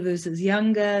 older versus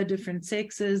younger, different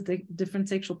sexes, different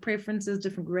sexual preferences,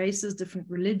 different races, different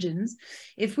religions.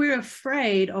 If we're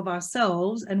afraid of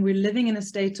ourselves and we're living in a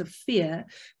state of fear,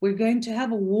 we're going to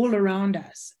have a wall around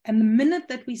us. And the minute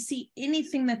that we see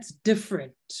anything that's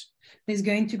different, there's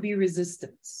going to be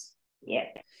resistance. Yeah.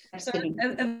 So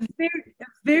a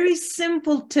very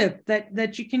simple tip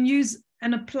that you can use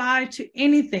and apply to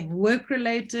anything,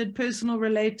 work-related,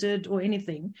 personal-related, or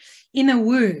anything, in a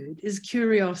word, is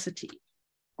curiosity.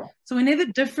 So whenever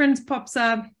difference pops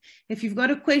up, if you've got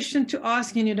a question to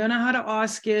ask and you don't know how to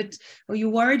ask it, or you're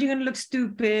worried you're going to look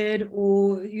stupid,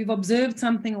 or you've observed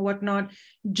something or whatnot,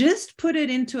 just put it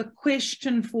into a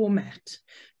question format.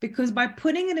 Because by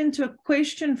putting it into a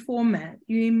question format,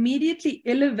 you immediately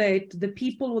elevate the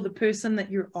people or the person that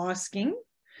you're asking.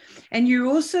 And you're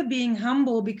also being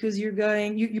humble because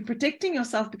you're protecting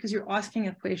yourself because you're asking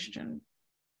a question.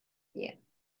 Yeah,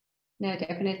 no,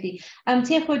 definitely.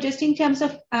 Tshego, just in terms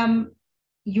of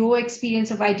your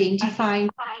experience of identifying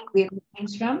where it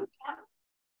comes from.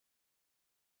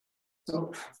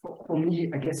 So for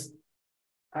me, I guess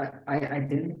I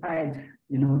identified,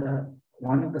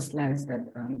 one of the slides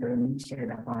that Veronique shared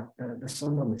about the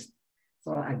soloist.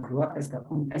 So I grew up as the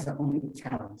only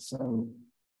child. So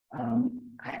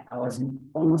I was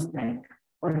almost like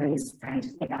always trying to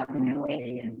stay out in a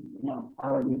way, and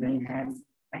I would even have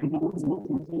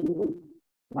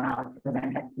wow, because I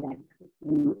had like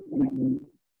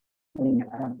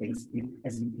things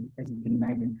as you can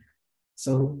imagine.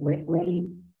 So when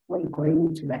going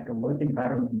into like a work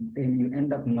environment, then you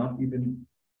end up not even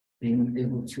being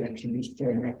able to actually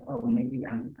share like, oh, maybe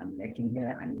I'm lacking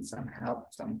here, I need some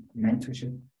help, some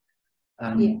mentorship,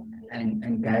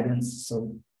 and guidance.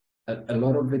 So a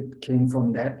lot of it came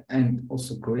from that, and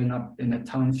also growing up in a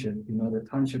township. The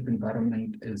township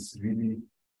environment is really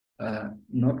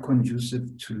not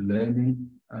conducive to learning.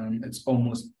 It's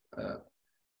almost a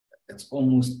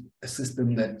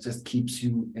system that just keeps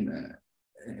you in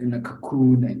a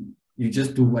cocoon, and you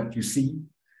just do what you see.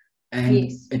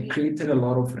 And it created a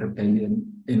lot of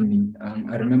rebellion in me.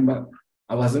 I remember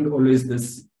I wasn't always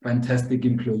this fantastic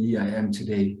employee I am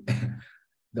today.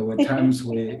 There were times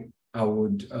where I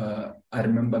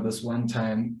remember this one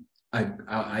time,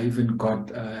 I even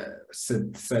got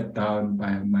sat down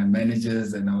by my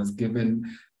managers, and I was given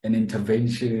an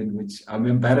intervention, which I'm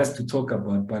embarrassed to talk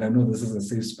about, but I know this is a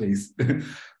safe space.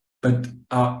 But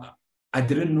I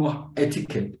didn't know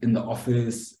etiquette in the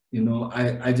office. You know,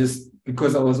 I just,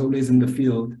 because I was always in the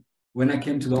field, when I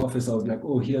came to the office, I was like,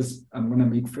 oh, I'm going to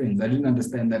make friends. I didn't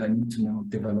understand that I need to now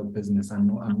develop business. I'm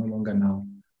no longer now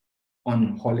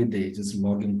on holiday, just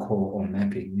logging core or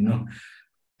mapping, you know.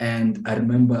 And I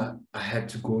remember I had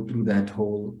to go through that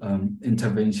whole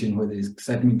intervention where they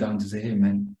sat me down to say, hey,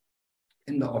 man,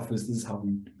 in the office, this is how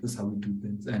we do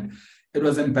things. And it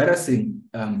was embarrassing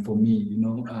for me, you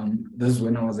know. This is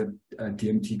when I was at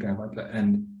DMT 𝗙𝘗𝗵,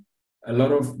 and a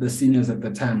lot of the seniors at the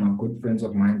time are good friends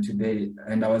of mine today.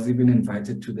 And I was even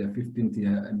invited to their 15th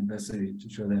year anniversary to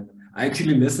show that I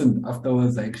actually listened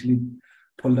afterwards. I actually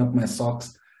pulled up my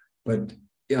socks. But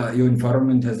yeah, your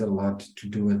environment has a lot to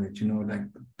do with it. You know, like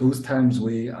those times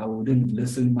where I wouldn't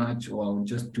listen much or I would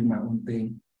just do my own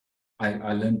thing.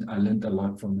 I learned a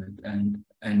lot from it.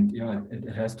 And yeah,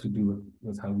 it has to do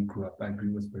with how we grew up. I agree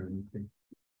with Veronica.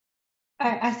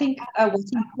 I think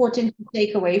what's important to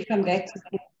take away from that is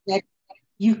that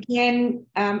you can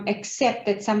accept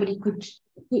that somebody could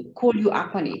call you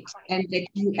up on it, and that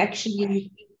you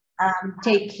actually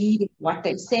take heed of what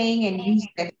they're saying and use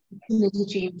that opportunity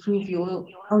to improve your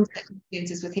own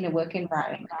circumstances within a work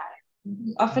environment.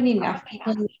 Often enough,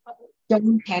 people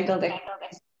don't handle that.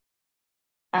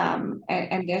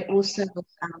 And that also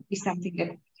is something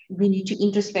that we need to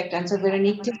introspect on. So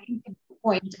Veronique, just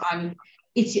point on,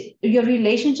 it's your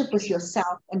relationship with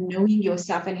yourself and knowing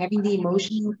yourself and having the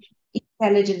emotional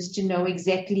intelligence to know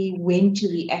exactly when to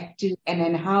react to and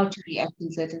then how to react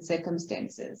in certain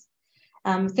circumstances.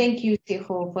 Thank you,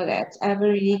 Tshego, for that.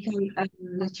 Veronique, I'll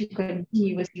let you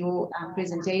continue with your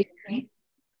presentation.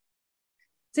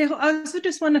 Tshego, I also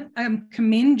just want to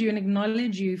commend you and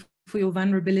acknowledge you for your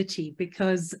vulnerability,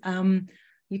 because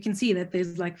you can see that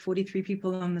there's like 43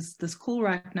 people on this call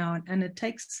right now, and it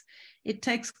takes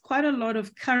quite a lot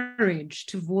of courage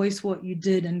to voice what you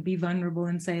did and be vulnerable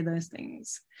and say those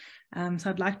things. So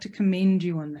I'd like to commend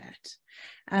you on that.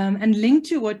 And linked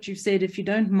to what you've said, if you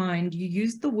don't mind, you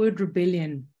used the word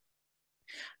rebellion.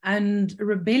 And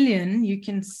rebellion, you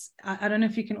can, I don't know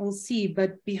if you can all see,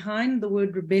 but behind the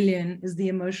word rebellion is the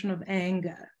emotion of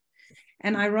anger.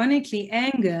 And ironically,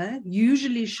 anger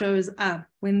usually shows up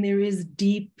when there is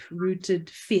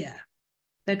deep-rooted fear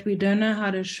that we don't know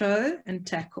how to show and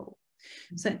tackle.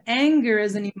 So anger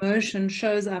as an emotion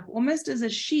shows up almost as a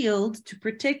shield to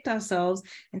protect ourselves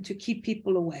and to keep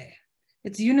people away.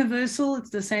 It's universal.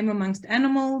 It's the same amongst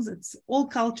animals. It's all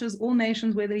cultures, all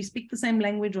nations, whether you speak the same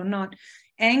language or not.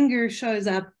 Anger shows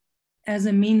up as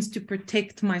a means to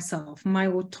protect myself, my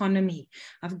autonomy.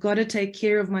 I've got to take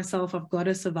care of myself. I've got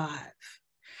to survive.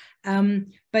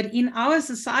 But in our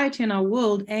society, in our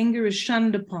world, anger is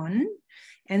shunned upon,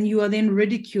 and you are then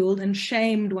ridiculed and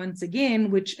shamed once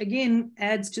again, which again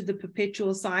adds to the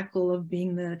perpetual cycle of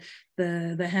being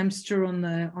the hamster on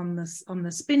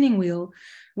the spinning wheel,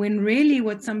 when really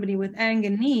what somebody with anger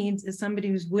needs is somebody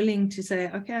who's willing to say,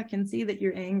 okay, I can see that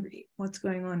you're angry. What's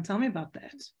going on? Tell me about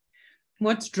that.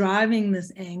 What's driving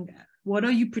this anger? What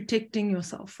are you protecting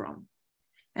yourself from?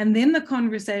 And then the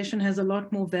conversation has a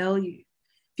lot more value.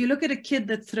 If you look at a kid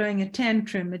that's throwing a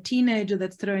tantrum, a teenager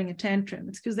that's throwing a tantrum,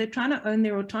 it's because they're trying to own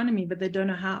their autonomy, but they don't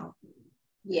know how.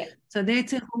 Yeah. So there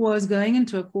was going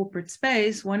into a corporate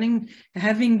space,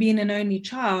 having been an only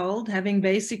child, having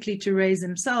basically to raise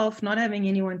himself, not having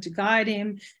anyone to guide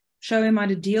him, show him how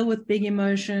to deal with big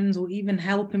emotions, or even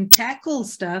help him tackle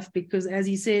stuff, because as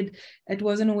he said, it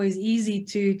wasn't always easy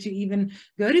to even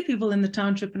go to people in the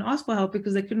township and ask for help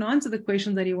because they couldn't answer the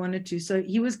questions that he wanted to. So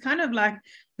he was kind of like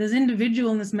this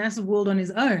individual in this massive world on his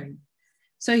own.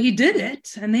 So he did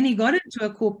it, and then he got into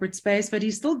a corporate space, but he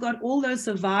still got all those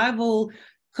survival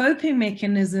coping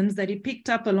mechanisms that he picked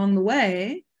up along the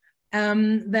way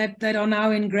that are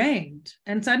now ingrained.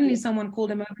 And suddenly someone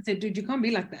called him up and said, dude, you can't be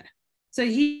like that. So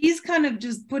he's kind of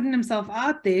just putting himself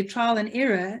out there, trial and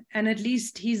error, and at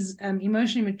least he's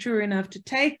emotionally mature enough to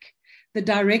take the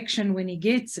direction when he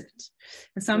gets it.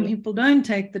 And some people don't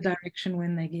take the direction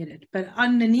when they get it. But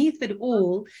underneath it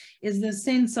all is the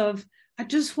sense of, I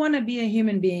just want to be a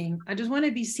human being. I just want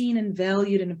to be seen and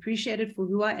valued and appreciated for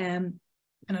who I am.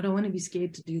 And I don't want to be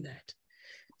scared to do that.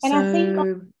 And I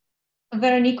think,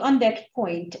 Veronique, on that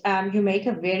point, you make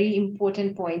a very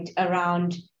important point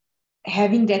around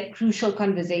having that crucial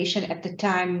conversation at the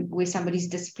time where somebody's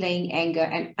displaying anger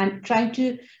and trying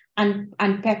to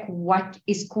unpack what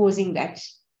is causing that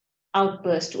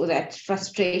outburst or that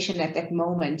frustration at that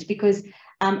moment, because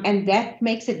and that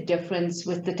makes a difference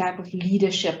with the type of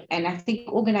leadership. And I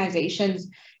think organizations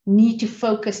need to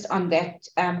focus on that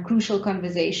crucial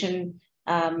conversation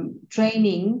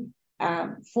training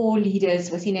for leaders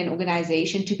within an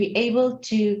organization to be able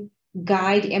to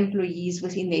guide employees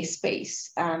within their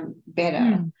space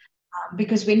better.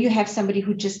 Because when you have somebody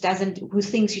who just who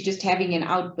thinks you're just having an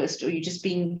outburst or you're just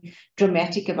being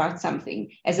dramatic about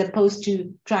something, as opposed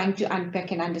to trying to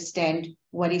unpack and understand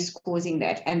what is causing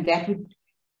that, and that would,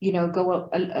 go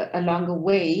a longer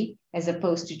way, as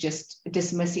opposed to just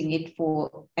dismissing it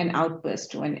for an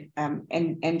outburst or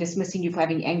and dismissing you for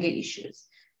having anger issues.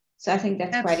 So I think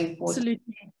that's quite important.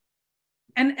 Absolutely.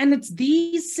 And it's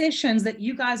these sessions that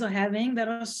you guys are having that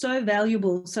are so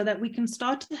valuable, so that we can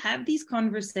start to have these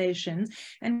conversations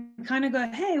and kind of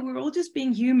go, hey, we're all just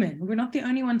being human. We're not the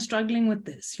only one struggling with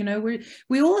this.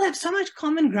 We all have so much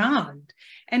common ground.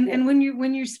 And when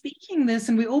you're speaking this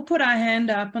and we all put our hand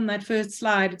up on that first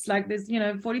slide, it's like there's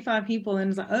 45 people and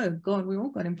it's like, oh God, we all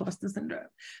got imposter syndrome.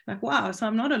 Like, wow, so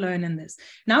I'm not alone in this.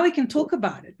 Now we can talk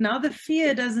about it. Now the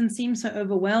fear doesn't seem so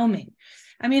overwhelming.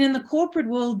 I mean, in the corporate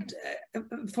world,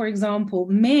 for example,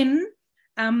 men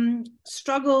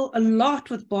struggle a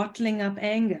lot with bottling up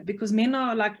anger, because men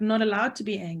are not allowed to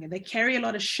be angry. They carry a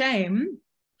lot of shame,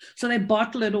 so they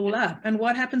bottle it all up. And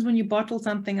what happens when you bottle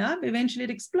something up? Eventually it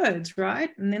explodes,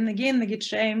 right? And then again, they get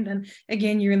shamed, and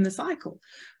again, you're in the cycle.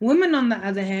 Women, on the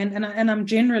other hand, and I'm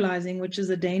generalizing, which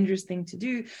is a dangerous thing to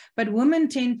do, but women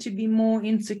tend to be more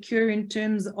insecure in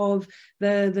terms of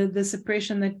the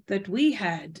suppression that we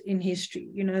had in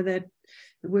history, that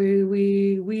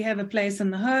we have a place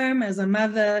in the home. As a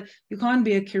mother, you can't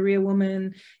be a career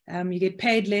woman. You get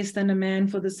paid less than a man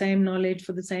for the same knowledge,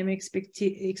 for the same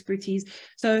expertise.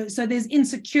 So there's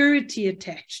insecurity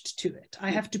attached to it. I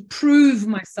have to prove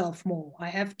myself more. I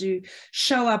have to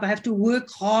show up. I have to work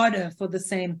harder for the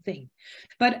same thing.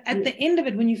 But at the end of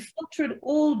it, when you filter it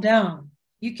all down,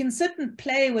 you can sit and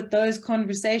play with those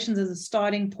conversations as a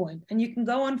starting point, and you can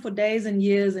go on for days and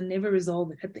years and never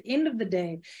resolve it. At the end of the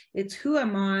day, it's who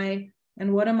am I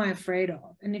and what am I afraid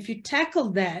of? And if you tackle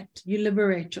that, you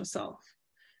liberate yourself.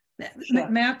 Sure.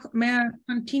 May I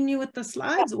continue with the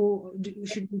slides, or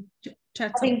should we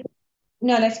chat?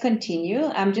 No, let's continue.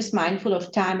 I'm just mindful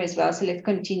of time as well, so let's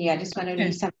continue. I just want to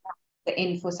leave some time at the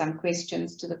end for some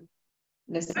questions to the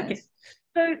listeners. Okay.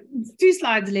 So 2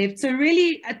 slides left. So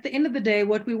really, at the end of the day,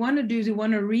 what we want to do is we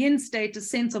want to reinstate a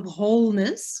sense of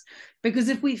wholeness, because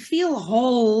if we feel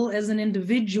whole as an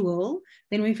individual,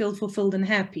 then we feel fulfilled and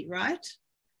happy, right?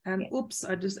 Oops,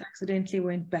 I just accidentally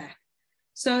went back.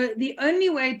 So the only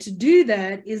way to do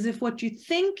that is if what you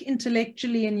think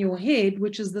intellectually in your head,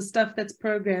 which is the stuff that's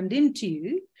programmed into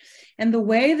you, and the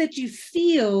way that you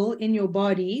feel in your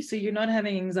body, so you're not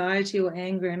having anxiety or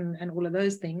anger and all of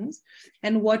those things,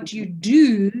 and what you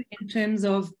do in terms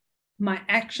of my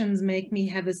actions make me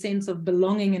have a sense of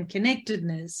belonging and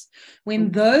connectedness, when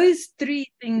those 3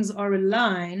 things are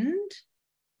aligned,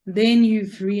 then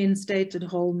you've reinstated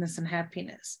wholeness and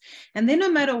happiness. And then no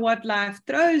matter what life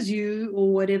throws you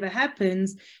or whatever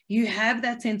happens, you have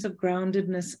that sense of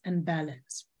groundedness and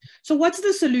balance. So what's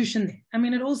the solution there? I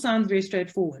mean, it all sounds very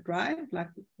straightforward, right? Like,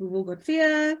 we've all got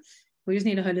fear. We just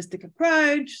need a holistic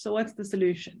approach. So what's the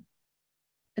solution?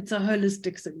 It's a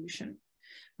holistic solution.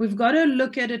 We've got to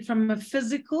look at it from a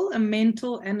physical, a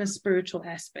mental, and a spiritual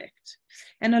aspect.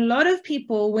 And a lot of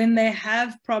people, when they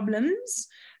have problems,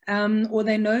 or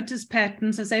they notice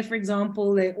patterns, so say, for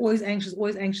example, they're always anxious,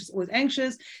 always anxious, always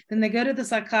anxious, then they go to the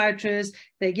psychiatrist,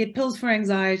 they get pills for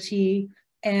anxiety,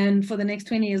 and for the next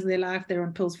 20 years of their life, they're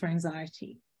on pills for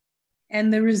anxiety.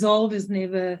 And the resolve is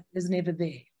never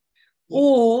there.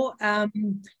 Or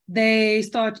they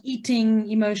start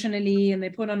eating emotionally and they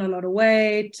put on a lot of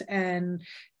weight, and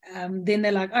then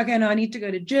they're like, okay, no, I need to go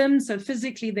to gym. So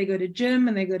physically they go to gym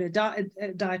and they go to a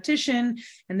dietitian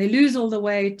and they lose all the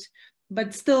weight,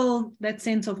 but still that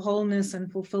sense of wholeness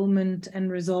and fulfillment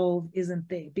and resolve isn't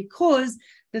there, because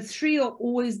the 3 are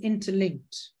always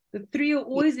interlinked. The 3 are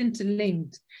always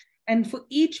interlinked. And for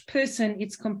each person,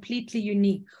 it's completely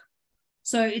unique.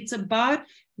 So it's about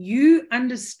you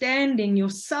understanding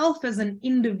yourself as an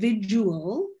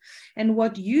individual and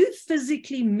what you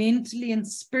physically, mentally, and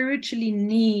spiritually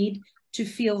need to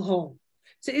feel whole.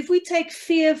 So if we take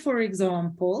fear, for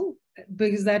example,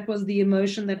 because that was the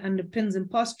emotion that underpins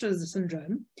imposter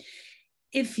syndrome,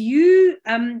 if you,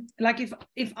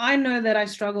 if I know that I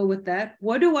struggle with that,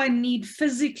 what do I need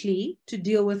physically to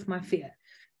deal with my fear?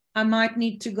 I might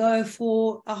need to go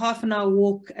for a half-an-hour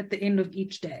walk at the end of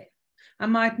each day. I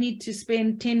might need to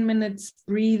spend 10 minutes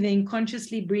breathing,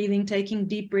 consciously breathing, taking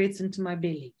deep breaths into my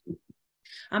belly.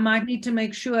 I might need to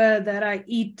make sure that I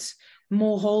eat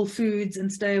more whole foods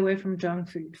and stay away from junk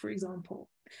food, for example.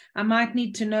 I might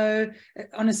need to know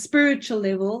on a spiritual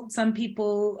level. Some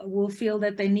people will feel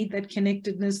that they need that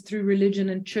connectedness through religion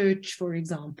and church, for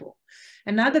example.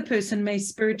 Another person may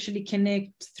spiritually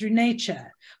connect through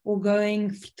nature, or going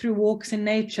through walks in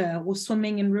nature, or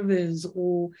swimming in rivers,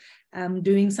 or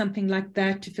doing something like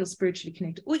that to feel spiritually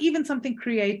connected, or even something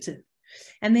creative.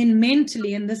 And then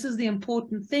mentally, and this is the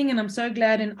important thing, and I'm so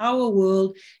glad in our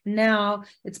world now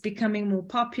it's becoming more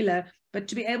popular, but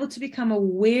to be able to become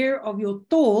aware of your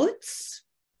thoughts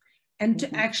and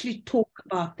to actually talk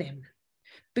about them.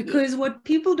 Because what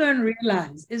people don't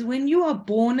realize is when you are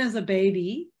born as a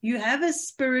baby, you have a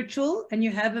spiritual and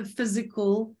you have a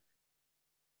physical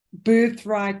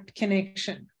birthright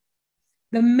connection.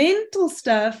 The mental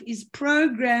stuff is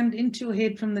programmed into your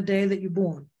head from the day that you're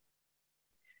born.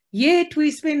 Yet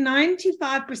we spend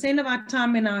 95% of our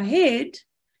time in our head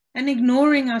and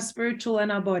ignoring our spiritual and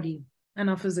our body and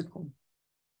our physical.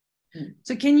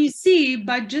 So can you see,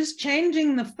 by just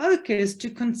changing the focus to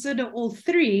consider all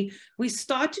three, we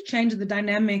start to change the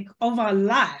dynamic of our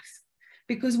life.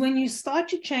 Because when you start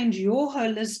to change your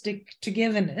holistic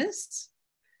togetherness,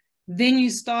 then you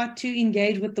start to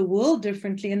engage with the world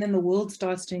differently, and then the world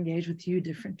starts to engage with you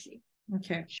differently.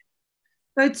 Okay.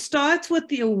 So it starts with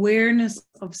the awareness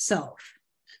of self.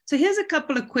 So here's a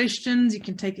couple of questions. You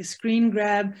can take a screen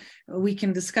grab. We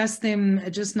can discuss them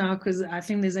just now because I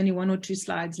think there's only 1 or 2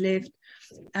 slides left.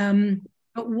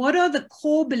 But what are the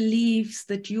core beliefs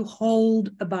that you hold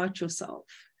about yourself?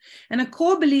 And a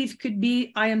core belief could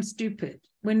be, I am stupid,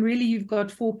 when really you've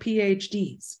got 4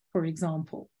 PhDs, for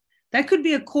example. That could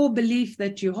be a core belief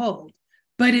that you hold,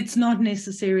 but it's not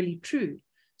necessarily true.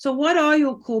 So what are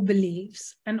your core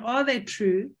beliefs, and are they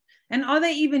true? And are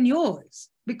they even yours?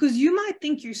 Because you might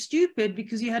think you're stupid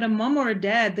because you had a mom or a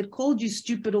dad that called you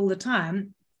stupid all the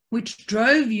time, which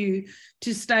drove you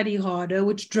to study harder,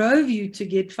 which drove you to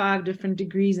get 5 different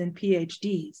degrees and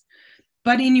PhDs.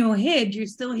 But in your head, you're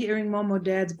still hearing mom or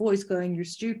dad's voice going, you're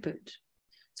stupid.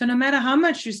 So no matter how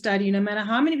much you study, no matter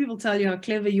how many people tell you how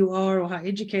clever you are or how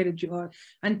educated you are,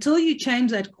 until you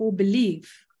change that core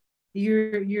belief,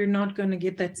 you're not going to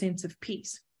get that sense of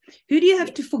peace. Who do you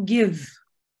have to forgive?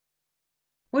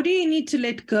 What do you need to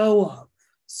let go of?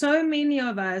 So many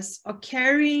of us are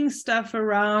carrying stuff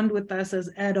around with us as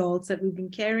adults that we've been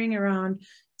carrying around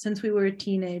since we were a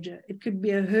teenager. It could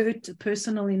be a hurt, a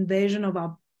personal invasion of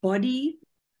our body.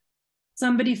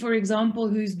 Somebody, for example,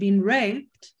 who's been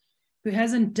raped, who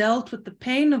hasn't dealt with the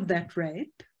pain of that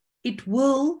rape, it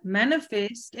will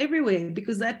manifest everywhere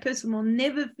because that person will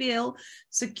never feel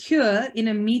secure in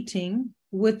a meeting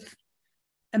with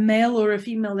a male or a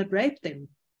female that raped them.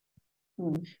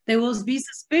 They will be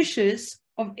suspicious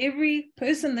of every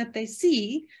person that they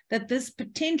see, that this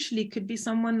potentially could be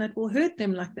someone that will hurt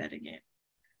them like that again.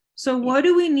 So what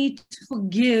do we need to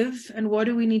forgive and what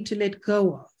do we need to let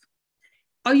go of?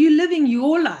 Are you living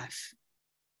your life?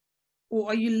 Or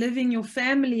are you living your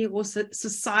family or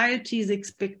society's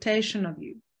expectation of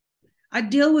you? I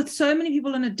deal with so many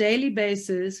people on a daily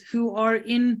basis who are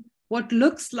in what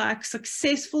looks like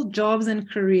successful jobs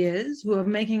and careers, who are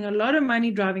making a lot of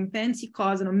money driving fancy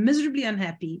cars and are miserably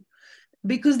unhappy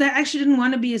because they actually didn't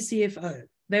want to be a CFO.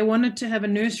 They wanted to have a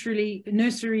nursery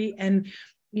and,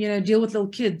 you know, deal with little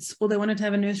kids, or they wanted to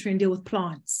have a nursery and deal with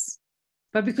plants.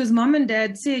 But because mom and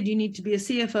dad said you need to be a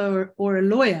CFO or a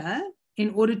lawyer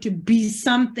in order to be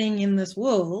something in this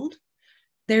world,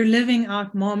 they're living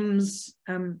out mom's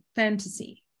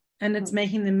fantasy. And it's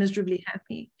making them miserably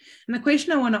happy. And the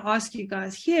question I want to ask you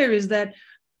guys here is that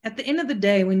at the end of the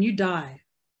day, when you die,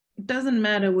 it doesn't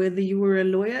matter whether you were a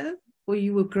lawyer or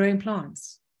you were growing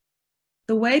plants.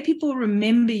 The way people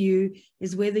remember you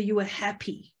is whether you were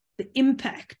happy, the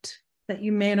impact that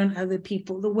you made on other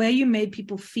people, the way you made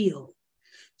people feel.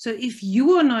 So if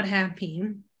you are not happy,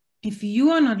 if you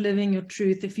are not living your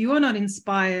truth, if you are not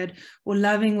inspired or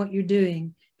loving what you're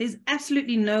doing, there's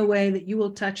absolutely no way that you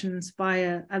will touch and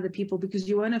inspire other people because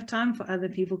you won't have time for other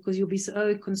people because you'll be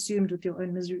so consumed with your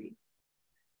own misery.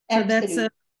 So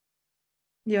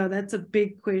that's a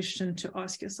big question to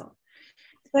ask yourself.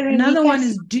 Another one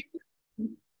is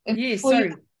yes,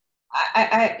 sorry.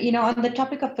 I on the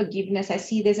topic of forgiveness, I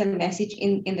see there's a message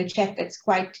in the chat that's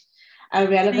quite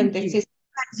relevant that says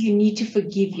you need to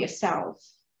forgive yourself.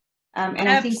 And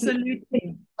absolutely. I think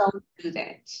we don't do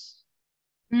that.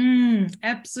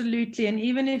 Absolutely. And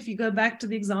even if you go back to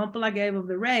the example I gave of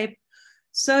the rape,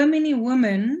 so many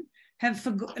women have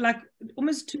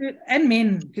and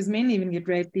men, because men even get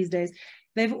raped these days,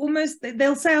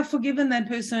 they'll say, I've forgiven that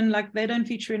person, like they don't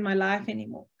feature in my life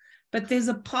anymore. But there's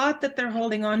a part that they're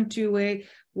holding on to where,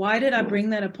 why did I bring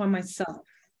that upon myself?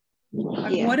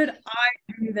 Like, what did I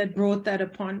do that brought that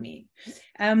upon me?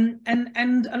 And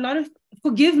a lot of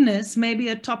forgiveness may be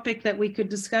a topic that we could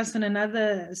discuss in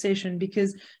another session,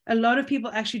 because a lot of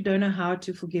people actually don't know how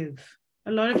to forgive.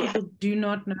 A lot of people do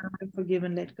not know how to forgive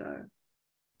and let go.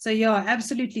 So yeah,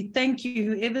 absolutely. Thank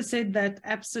you. Whoever said that,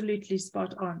 absolutely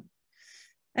spot on.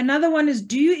 Another one is,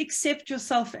 do you accept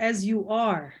yourself as you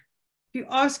are? You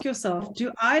ask yourself,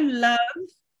 do I love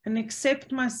and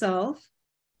accept myself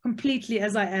completely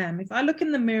as I am? If I look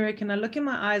in the mirror, can I look in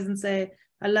my eyes and say,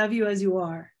 I love you as you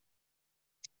are?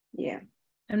 Yeah.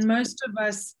 And most of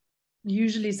us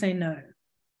usually say no.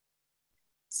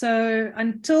 So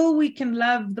until we can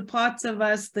love the parts of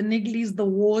us, the nigglies, the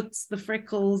warts, the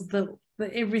freckles, the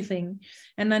everything,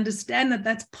 and understand that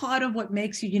that's part of what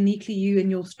makes you uniquely you in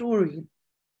your story,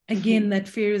 again, that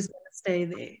fear is going to stay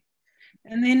there.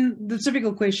 And then the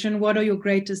typical question, what are your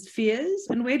greatest fears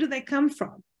and where do they come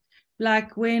from?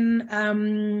 Like when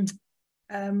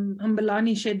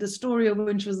Humbulani shared the story of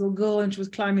when she was a little girl and she was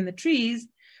climbing the trees,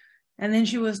 and then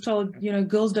she was told, you know,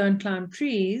 girls don't climb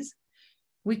trees.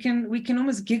 We can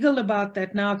almost giggle about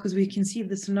that now because we can see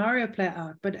the scenario play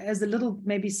out. But as a little,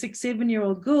 maybe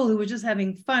 6-7-year-old girl who was just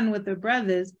having fun with her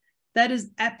brothers, that is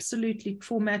absolutely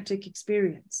traumatic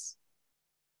experience.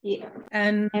 Yeah.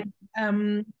 And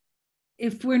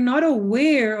if we're not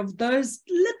aware of those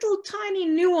little tiny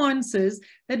nuances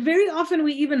that very often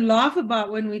we even laugh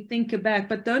about when we think back,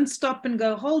 but don't stop and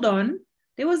go, hold on,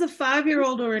 there was a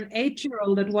 5-year-old or an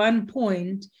 8-year-old at one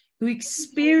point who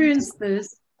experienced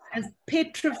this as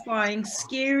petrifying,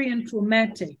 scary, and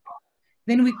traumatic,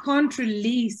 then we can't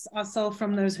release ourselves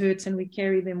from those hurts and we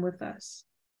carry them with us.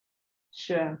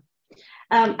 Sure.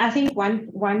 I think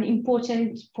one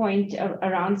important point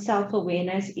around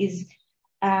self-awareness is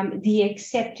the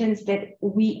acceptance that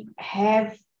we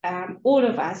have, all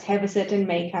of us have a certain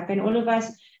makeup, and all of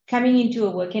us coming into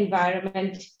a work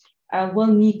environment will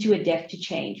need to adapt to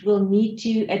change. We'll need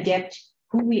to adapt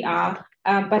who we are.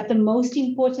 But the most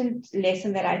important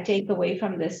lesson that I take away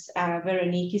from this,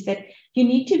 Veronique, is that you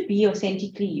need to be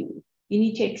authentically you. You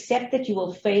need to accept that you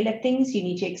will fail at things. You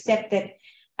need to accept that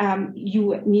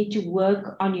you need to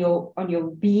work on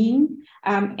your being,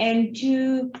 and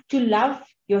to love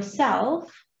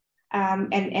yourself,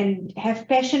 and have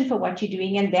passion for what you're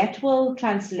doing, and that will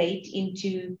translate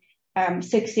into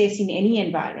success in any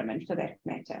environment for that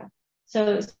matter.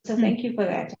 So thank you for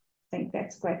that. I think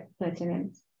that's quite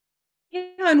pertinent. Yeah,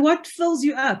 and what fills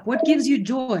you up? What gives you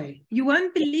joy? You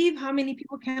won't believe how many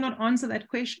people cannot answer that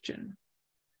question.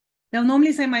 They'll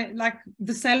normally say, like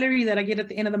the salary that I get at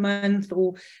the end of the month,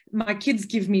 or my kids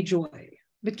give me joy.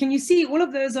 But can you see all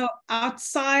of those are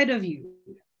outside of you?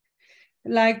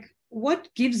 Like, what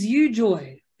gives you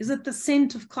joy? Is it the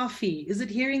scent of coffee? Is it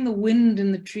hearing the wind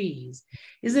in the trees?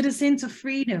 Is it a sense of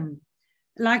freedom?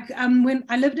 Like when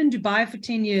I lived in Dubai for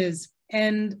 10 years,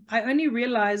 and I only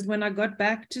realized when I got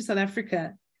back to South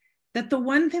Africa that the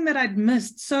one thing that I'd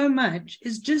missed so much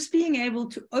is just being able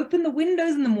to open the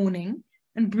windows in the morning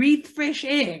and breathe fresh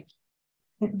air.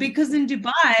 Because in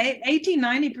Dubai,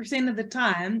 80-90% of the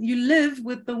time, you live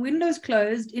with the windows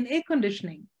closed in air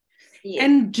conditioning. Yeah.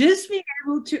 And just being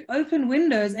able to open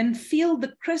windows and feel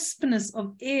the crispness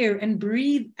of air and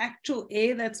breathe actual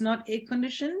air that's not air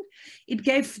conditioned, it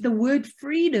gave the word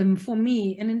freedom for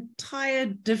me an entire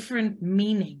different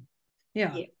meaning.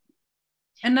 Yeah.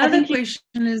 Another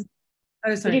question is,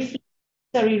 oh, sorry.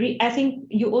 I think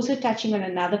you're also touching on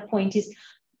another point, is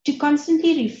to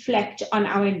constantly reflect on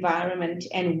our environment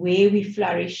and where we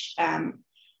flourish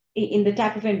in the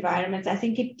type of environments. I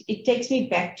think it takes me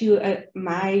back to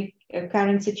my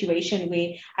current situation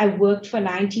where I worked for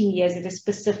 19 years at a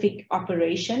specific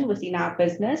operation within our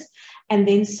business. And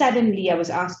then suddenly I was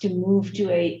asked to move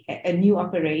to a new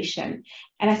operation.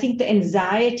 And I think the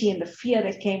anxiety and the fear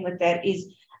that came with that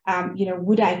is,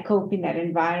 would I cope in that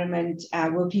environment?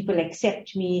 Will people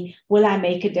accept me? Will I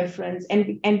make a difference?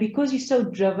 And because you're so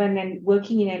driven and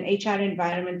working in an HR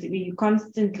environment where you're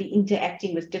constantly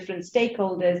interacting with different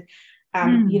stakeholders,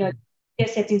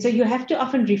 so you have to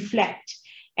often reflect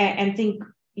and think,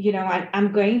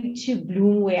 I'm going to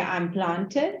bloom where I'm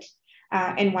planted.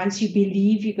 And once you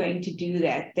believe you're going to do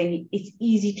that, then it's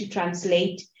easy to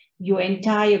translate your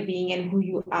entire being and who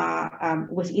you are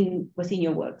within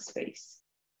your workspace.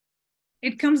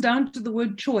 It comes down to the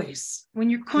word choice. When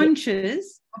you're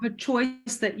conscious of a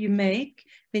choice that you make,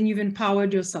 then you've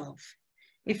empowered yourself.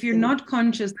 If you're not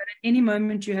conscious that at any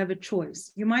moment you have a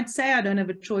choice, you might say, I don't have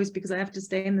a choice because I have to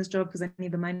stay in this job because I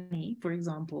need the money, for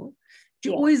example. But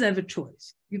you always have a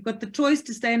choice. You've got the choice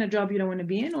to stay in a job you don't want to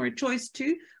be in, or a choice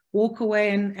to walk away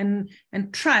and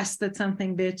trust that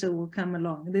something better will come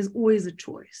along. There's always a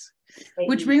choice.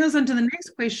 Which brings us on to the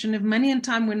next question. If money and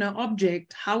time were no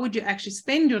object, how would you actually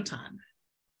spend your time?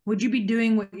 Would you be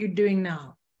doing what you're doing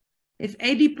now? If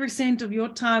 80% of your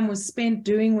time was spent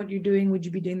doing what you're doing, would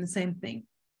you be doing the same thing?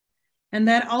 And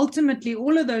that ultimately,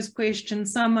 all of those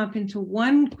questions sum up into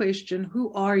one question: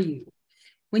 who are you?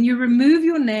 When you remove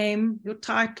your name, your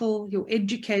title, your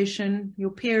education,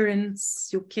 your parents,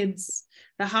 your kids,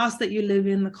 the house that you live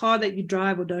in, the car that you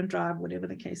drive or don't drive, whatever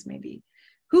the case may be,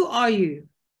 who are you?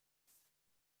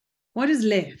 What is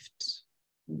left?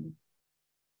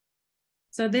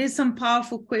 So there's some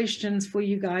powerful questions for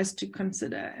you guys to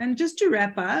consider. And just to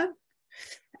wrap up,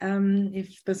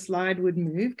 if the slide would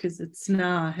move, because it's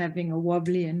now having a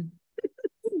wobbly and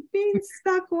being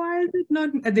stuck. Why is it not?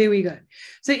 There we go.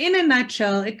 So in a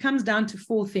nutshell, it comes down to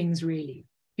 4 things, really.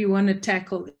 If you want to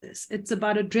tackle this, it's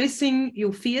about addressing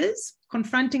your fears,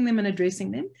 confronting them and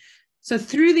addressing them. So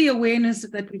through the awareness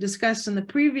that we discussed in the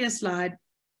previous slide,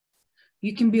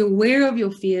 you can be aware of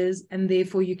your fears and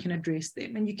therefore you can address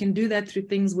them. And you can do that through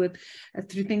things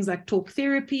like talk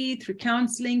therapy, through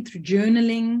counseling, through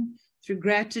journaling, through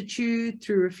gratitude,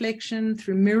 through reflection,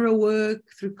 through mirror work,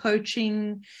 through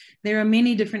coaching. There are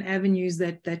many different avenues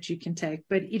that you can take,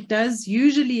 but it does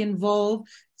usually involve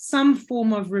some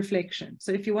form of reflection.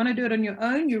 So if you want to do it on your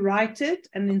own, you write it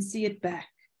and then see it back.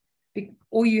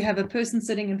 Or you have a person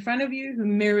sitting in front of you who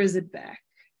mirrors it back.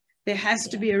 There has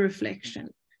to be a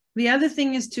reflection. The other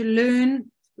thing is to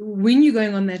learn, when you're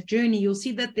going on that journey, you'll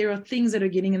see that there are things that are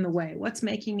getting in the way. What's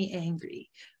making me angry,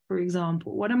 for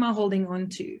example? What am I holding on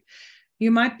to?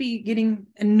 You might be getting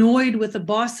annoyed with a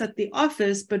boss at the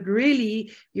office, but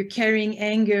really you're carrying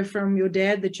anger from your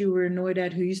dad that you were annoyed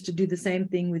at, who used to do the same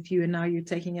thing with you, and now you're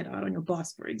taking it out on your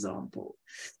boss, for example.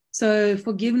 So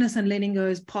forgiveness and letting go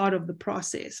is part of the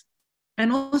process.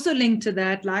 And also linked to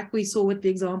that, like we saw with the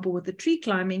example with the tree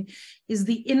climbing, is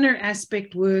the inner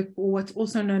aspect work, or what's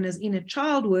also known as inner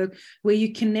child work, where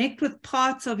you connect with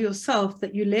parts of yourself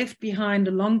that you left behind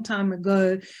a long time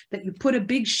ago, that you put a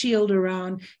big shield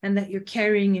around, and that you're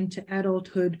carrying into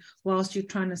adulthood whilst you're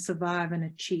trying to survive and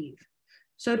achieve.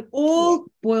 So it all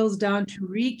boils down to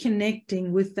reconnecting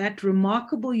with that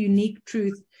remarkable, unique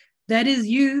truth that is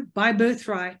you by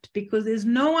birthright, because there's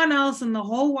no one else in the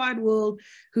whole wide world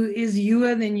who is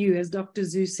youer than you, as Dr.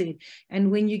 𝗠 said. And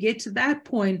when you get to that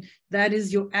point, that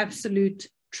is your absolute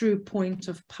true point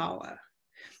of power.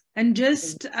 And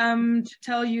just to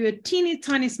tell you a teeny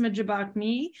tiny smidge about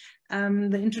me,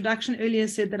 the introduction earlier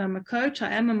said that I'm a coach.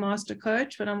 I am a master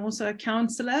coach, but I'm also a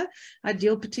counselor. I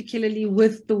deal particularly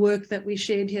with the work that we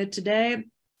shared here today.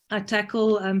 I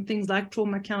tackle things like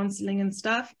trauma counseling and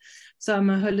stuff. So I'm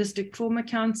a holistic trauma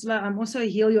counselor. I'm also a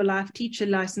Heal Your Life teacher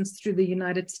licensed through the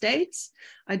United States.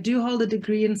 I do hold a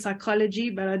degree in psychology,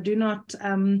 but I do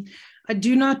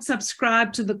not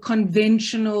subscribe to the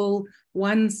conventional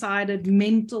one-sided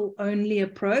mental only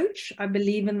approach. I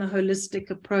believe in the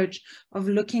holistic approach of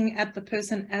looking at the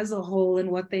person as a whole and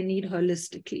what they need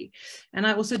holistically. And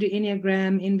I also do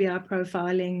Enneagram, NBI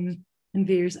profiling, and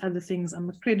various other things. I'm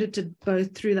accredited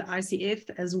both through the ICF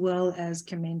as well as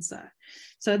Commensa.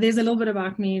 So there's a little bit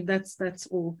about me. That's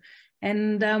all.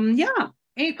 And yeah,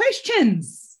 any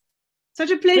questions?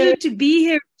 Such a pleasure to be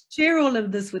here, share all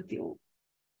of this with you.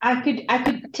 I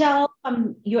could tell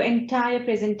from your entire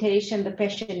presentation the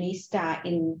fashionista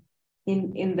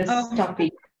in this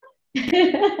topic. So,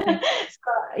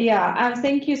 yeah,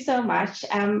 thank you so much.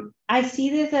 I see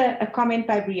there's a comment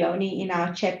by Brioni in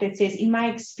our chat that says, in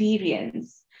my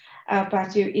experience,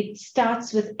 Patu, it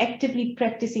starts with actively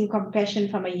practicing compassion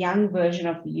from a young version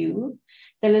of you,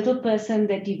 the little person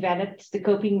that developed the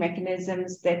coping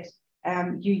mechanisms that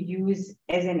you use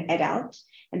as an adult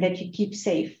and that you keep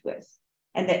safe with,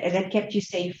 and that kept you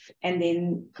safe and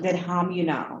then that harm you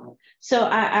now. So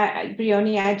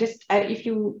Brioni,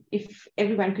 if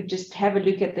everyone could just have a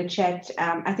look at the chat.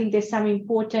 I think there's some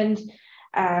important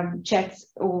chats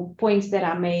or points that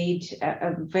are made,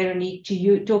 Veronique, to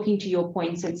you, talking to your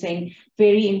points and saying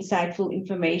very insightful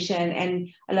information, and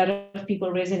a lot of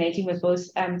people resonating with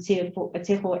both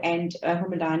Tshego and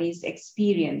Humbulani's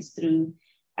experience through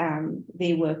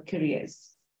their work careers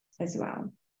as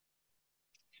well.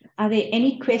 Are there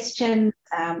any questions?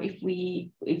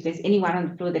 If there's anyone on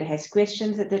the floor that has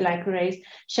questions that they'd like to raise.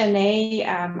 Shanae,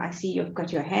 I see you've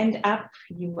got your hand up.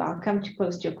 You're welcome to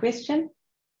post your question.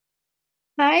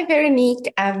 Hi,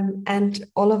 Veronique, and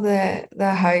all of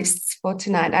the hosts for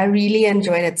tonight. I really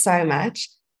enjoyed it so much.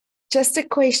 Just a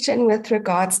question with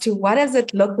regards to what does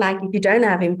it look like if you don't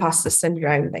have imposter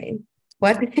syndrome then?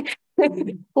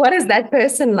 What is that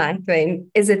person like then?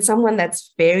 Is it someone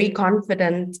that's very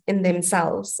confident in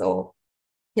themselves? Or,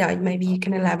 yeah, maybe you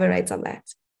can elaborate on that.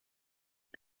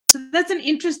 So that's an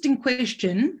interesting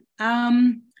question.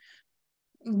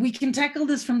 We can tackle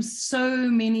this from so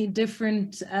many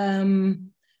different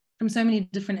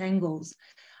angles.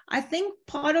 I think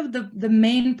part of the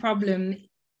main problem,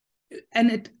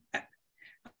 and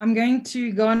I'm going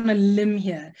to go on a limb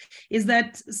here, is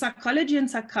that psychology and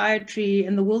psychiatry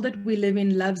and the world that we live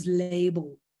in loves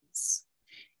labels.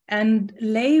 And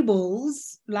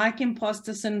labels like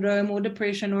imposter syndrome or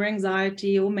depression or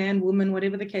anxiety or man, woman,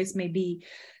 whatever the case may be,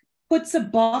 puts a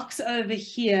box over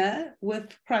here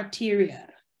with criteria.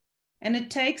 And it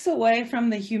takes away from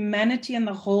the humanity and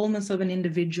the wholeness of an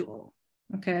individual.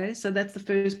 Okay, so that's the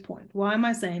first point. Why am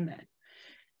I saying that?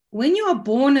 When you are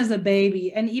born as a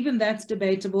baby, and even that's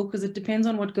debatable because it depends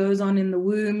on what goes on in the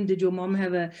womb. Did your mom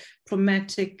have a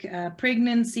traumatic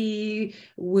pregnancy?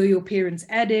 Were your parents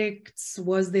addicts?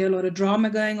 Was there a lot of drama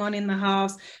going on in the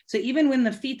house? So even when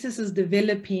the fetus is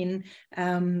developing,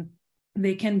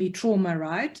 there can be trauma,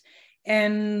 right?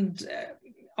 And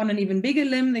on an even bigger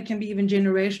limb, there can be even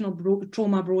generational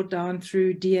trauma brought down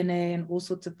through DNA and all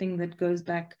sorts of things that goes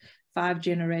back 5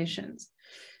 generations.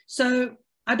 So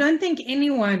I don't think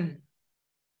anyone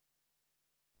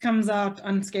comes out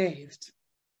unscathed.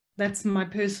 That's my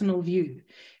personal view.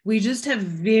 We just have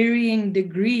varying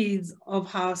degrees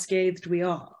of how scathed we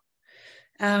are.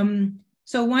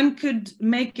 So one could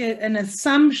make an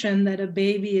assumption that a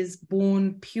baby is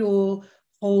born pure,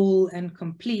 whole, and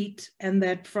complete, and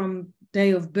that from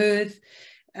day of birth,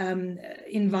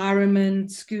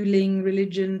 environment, schooling,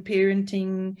 religion,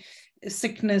 parenting,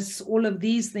 sickness, all of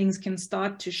these things can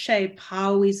start to shape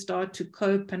how we start to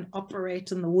cope and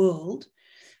operate in the world,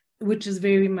 which is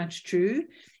very much true.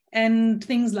 And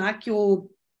things like your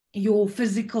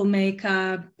physical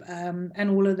makeup and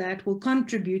all of that will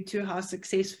contribute to how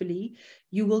successfully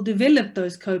you will develop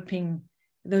those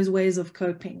ways of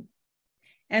coping.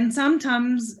 And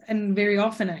sometimes, and very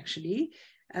often actually,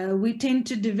 we tend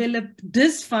to develop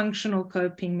dysfunctional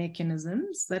coping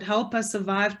mechanisms that help us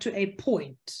survive to a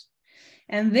point.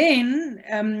 And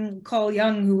then Carl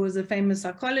Jung, who was a famous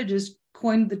psychologist,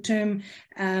 coined the term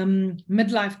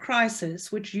midlife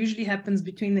crisis, which usually happens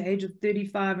between the age of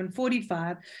 35 and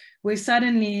 45, where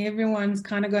suddenly everyone's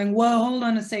kind of going, whoa, hold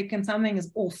on a second, something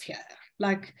is off here.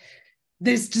 Like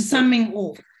there's just something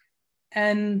off.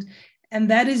 And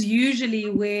that is usually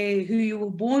where who you were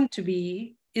born to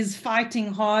be is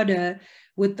fighting harder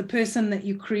with the person that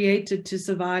you created to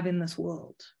survive in this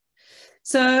world.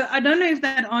 So I don't know if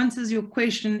that answers your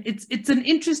question. It's an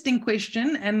interesting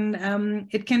question, and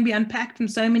it can be unpacked in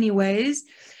so many ways,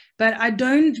 but I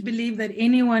don't believe that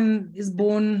anyone is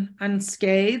born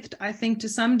unscathed. I think to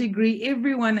some degree,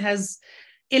 everyone has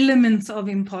elements of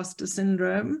imposter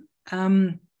syndrome,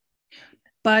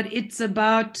 but it's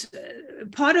about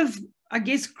part of, I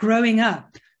guess, growing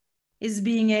up is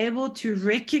being able to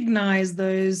recognize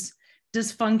those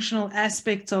dysfunctional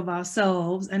aspects of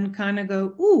ourselves and kind of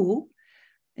go, ooh,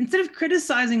 instead of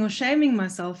criticizing or shaming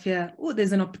myself here, oh,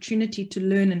 there's an opportunity to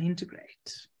learn and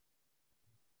integrate.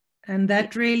 And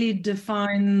that really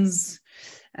defines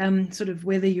sort of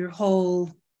whether you're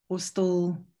whole or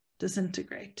still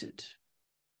disintegrated.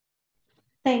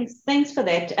 Thanks for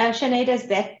that. Sinead, does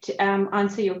that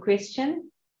answer your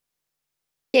question?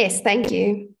 Yes, thank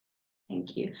you.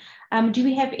 Thank you. Do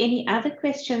we have any other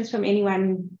questions from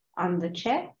anyone on the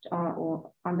chat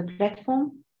or on the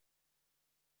platform?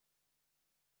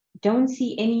 Don't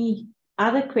see any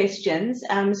other questions.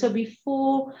 So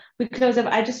before we close up,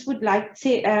 I just would like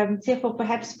to,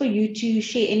 perhaps for you to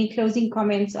share any closing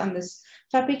comments on this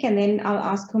topic, and then I'll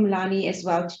ask Humbulani as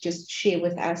well to just share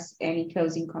with us any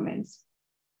closing comments.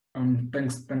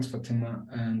 Thanks Fatima,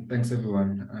 and thanks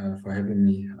everyone for having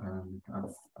me.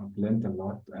 I've learned a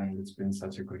lot, and it's been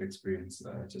such a good experience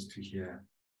just to hear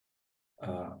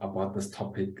about this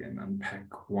topic and unpack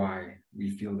why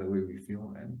we feel the way we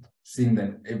feel, and seeing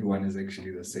that everyone is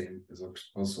actually the same is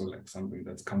also like something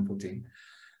that's comforting.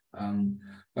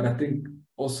 But I think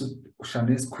also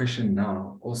Shane's question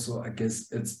now, also I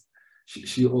guess it's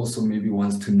she also maybe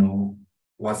wants to know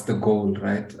what's the goal,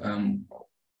 right?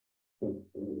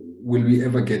 Will we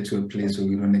ever get to a place where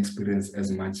we don't experience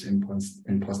as much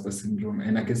imposter syndrome?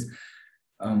 And I guess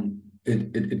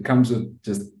it comes with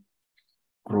just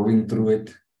growing through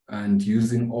it and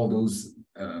using all those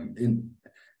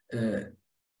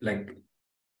like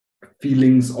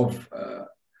feelings of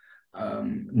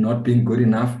not being good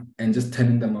enough, and just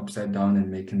turning them upside down and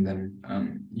making them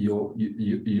your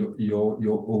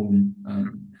own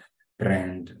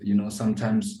brand. You know,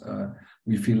 sometimes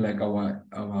we feel like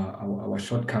our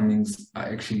shortcomings are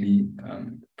actually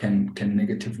can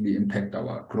negatively impact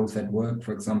our growth at work,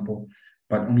 for example,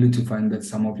 but only to find that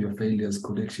some of your failures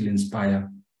could actually inspire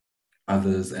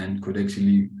others and could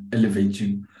actually elevate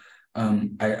you.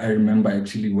 I remember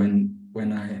actually when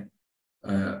I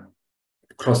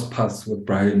crossed paths with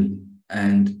Brian,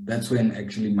 and that's when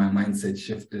actually my mindset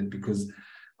shifted, because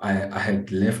I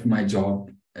had left my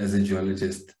job as a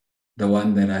geologist, the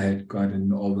one that I had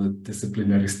gotten all the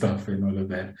disciplinary stuff and all of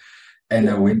that. And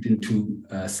I went into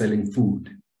selling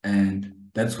food. And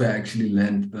that's where I actually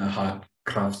learned the hard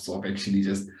crafts of actually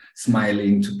just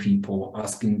smiling to people,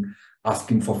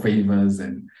 asking for favors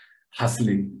and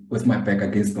hustling with my back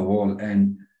against the wall.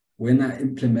 And when I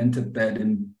implemented that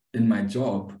in my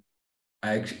job,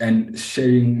 and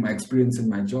sharing my experience in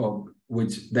my job,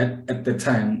 which that at the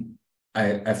time,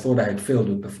 I thought I had failed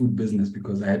with the food business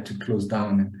because I had to close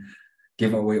down and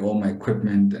give away all my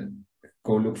equipment and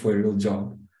go look for a real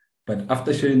job. But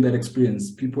after sharing that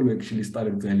experience, people actually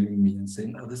started valuing me and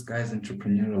saying, oh, this guy's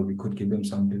entrepreneurial. We could give him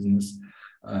some business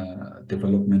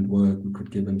development work. We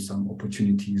could give him some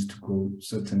opportunities to grow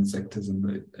certain sectors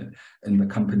in the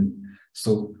company.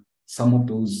 So some of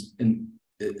those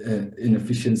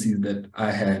inefficiencies that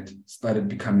I had started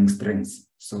becoming strengths.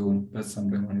 So that's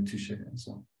something I wanted to share as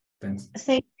well. Thanks.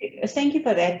 Thank you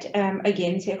for that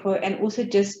again, Tshego. And also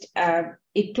just,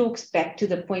 it talks back to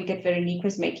the point that Veronique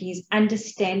was making, is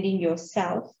understanding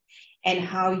yourself and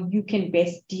how you can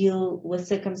best deal with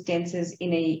circumstances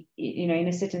in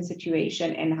a certain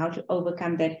situation, and how to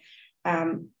overcome that,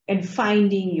 and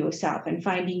finding yourself and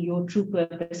finding your true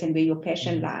purpose and where your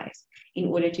passion lies in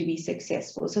order to be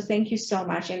successful. So thank you so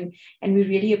much. And we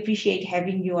really appreciate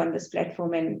having you on this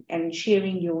platform and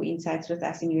sharing your insights with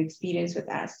us and your experience with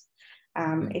us.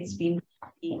 It's been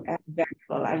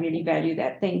valuable. I really value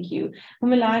that. Thank you.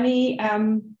 Humbulani,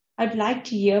 I'd like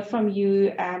to hear from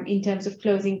you in terms of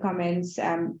closing comments.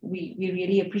 We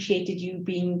really appreciated you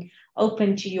being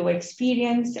open to your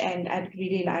experience, and I'd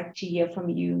really like to hear from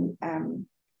you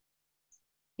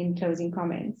in closing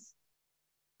comments.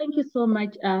 Thank you so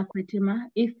much, Fatima.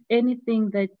 If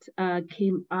anything that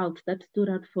came out, that stood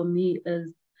out for me,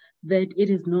 is that it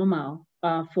is normal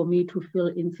for me to feel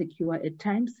insecure at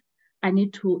times. I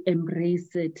need to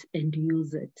embrace it and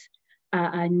use it.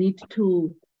 I need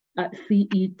to see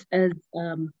it as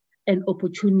an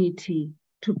opportunity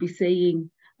to be saying,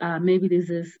 maybe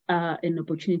this is an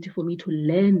opportunity for me to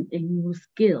learn a new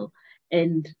skill.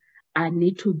 And I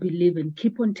need to believe and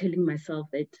keep on telling myself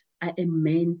that I am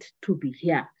meant to be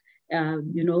here.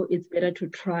 You know, it's better to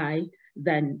try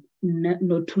than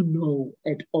not to know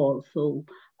at all. So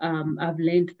I've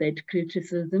learned that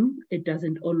criticism, it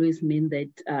doesn't always mean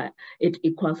that it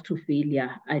equals to failure.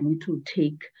 I need to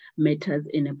take matters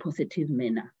in a positive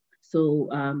manner. So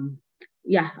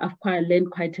yeah, I've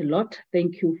learned quite a lot.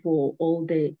 Thank you for all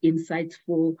the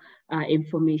insightful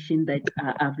information that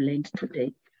I've learned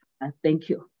today. Thank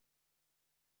you.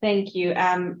 Thank you.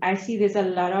 I see there's a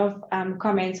lot of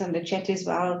comments on the chat as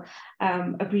well,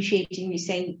 appreciating you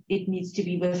saying it needs to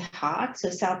be with heart, so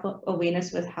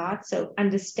self-awareness with heart, so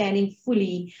understanding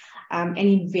fully and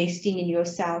investing in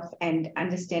yourself and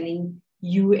understanding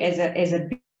you as a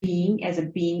being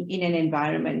in an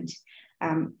environment,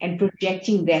 and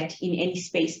projecting that in any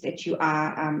space that you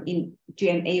are in to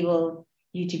enable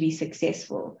you to be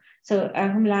successful. So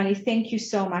Humbulani, thank you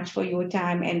so much for your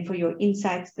time and for your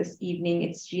insights this evening.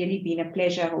 It's really been a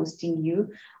pleasure hosting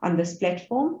you on this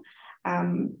platform.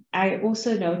 I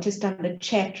also noticed on the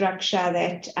chat, Raksha,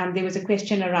 that there was a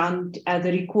question around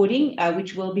the recording,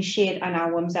 which will be shared on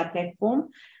our WIMSA platform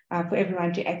for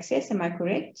everyone to access. Am I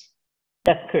correct?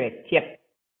 That's correct. Yep.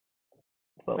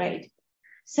 Right.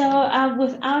 So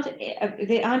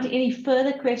there aren't any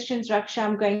further questions, Raksha,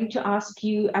 I'm going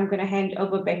to hand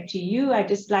over back to you. I'd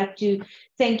just like to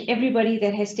thank everybody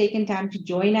that has taken time to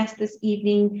join us this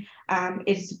evening.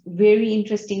 It's a very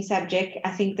interesting subject.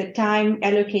 I think the time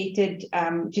allocated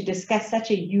to discuss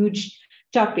such a huge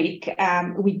topic,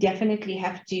 we definitely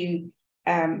have to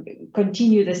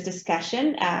continue this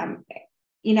discussion.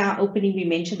 In our opening, we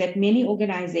mentioned that many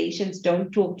organizations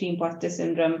don't talk to imposter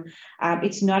syndrome.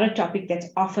 It's not a topic that's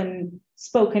often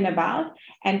spoken about,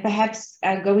 and perhaps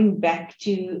going back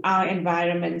to our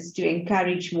environments to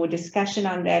encourage more discussion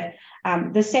on that.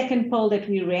 The second poll that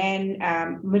we ran,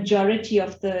 majority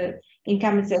of the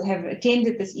incumbents that have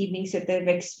attended this evening said they've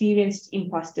experienced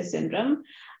imposter syndrome.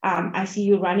 I see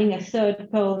you running a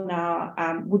third poll now.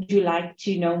 Would you like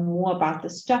to know more about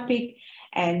this topic?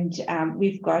 And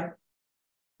we've got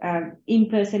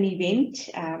in-person event,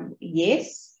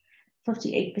 yes,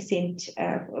 58%,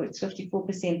 or it's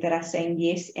 54% that are saying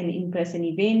yes, an in-person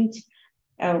event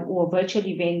or virtual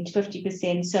event,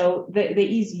 50%. So there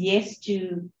is yes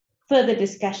to further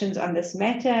discussions on this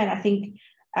matter. And I think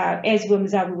as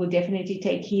𝗓𝗏𝘡, we will definitely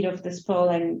take heed of this poll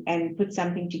and put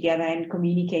something together and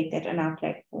communicate that on our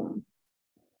platform.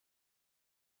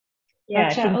 Yeah,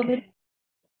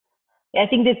 I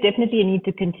think there's definitely a need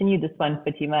to continue this one,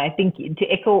 Fatima. I think to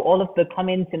echo all of the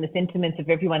comments and the sentiments of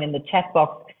everyone in the chat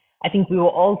box, I think we were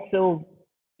all so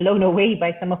blown away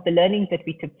by some of the learnings that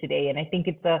we took today. And I think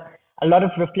it's a lot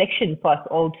of reflection for us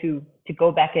all to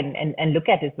go back and look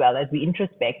at as well as we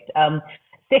introspect.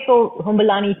 Tshego,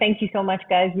 Humbulani, thank you so much,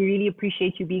 guys. We really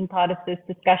appreciate you being part of this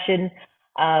discussion.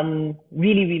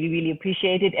 Really, really, really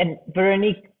appreciate it. And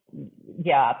Veronique,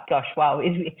 yeah, gosh, wow.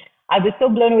 I was so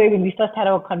blown away when we first had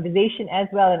our conversation as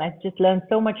well, and I've just learned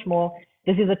so much more.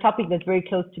 This is a topic that's very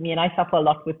close to me, and I suffer a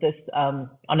lot with this on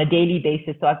a daily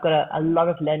basis. So I've got a lot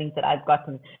of learnings that I've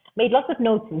gotten, made lots of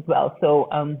notes as well. So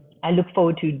I look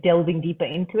forward to delving deeper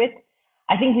into it.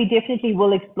 I think we definitely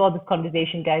will explore this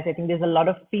conversation, guys. I think there's a lot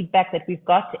of feedback that we've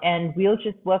got, and we'll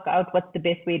just work out what's the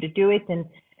best way to do it. And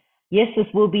yes, this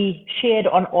will be shared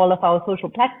on all of our social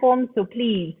platforms. So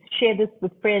please share this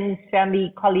with friends,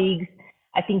 family, colleagues.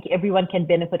 I think everyone can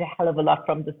benefit a hell of a lot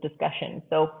from this discussion.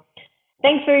 So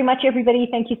thanks very much, everybody.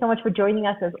 Thank you so much for joining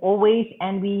us as always.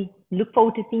 And we look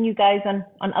forward to seeing you guys on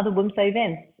other 𝗓𝗏𝘡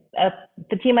events.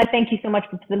 Fatima, thank you so much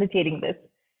for facilitating this.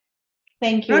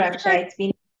 Thank you, Raksha. It's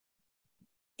been...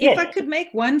 If I could make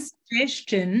one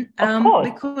suggestion,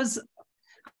 because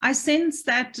I sense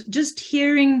that just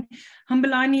hearing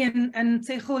Humbulani and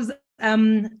Tshego's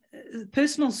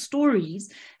personal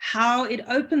stories, how it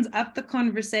opens up the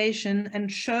conversation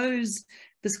and shows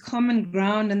this common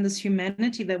ground and this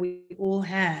humanity that we all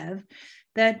have,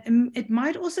 that it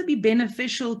might also be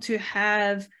beneficial to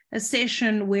have a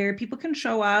session where people can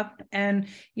show up and,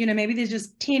 you know, maybe there's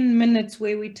just 10 minutes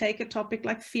where we take a topic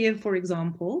like fear, for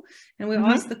example, and we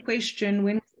ask the question,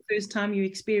 when was the first time you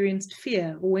experienced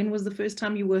fear? Or when was the first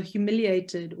time you were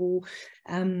humiliated? Or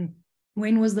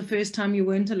when was the first time you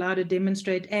weren't allowed to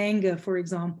demonstrate anger, for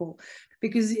example?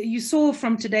 Because you saw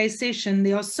from today's session,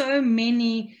 there are so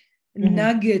many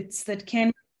nuggets that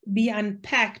can be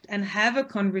unpacked and have a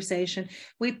conversation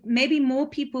where maybe more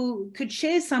people could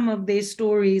share some of their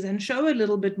stories and show a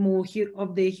little bit more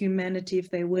of their humanity if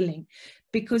they're willing,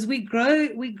 because we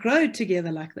grow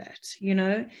together like that. You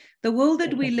know, the world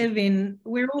that we live in,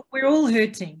 we're all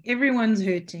hurting. Everyone's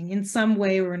hurting in some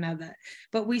way or another,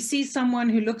 but we see someone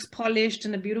who looks polished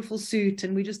in a beautiful suit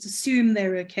and we just assume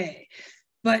they're okay.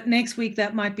 But next week,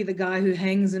 that might be the guy who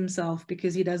hangs himself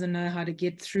because he doesn't know how to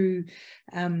get through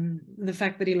the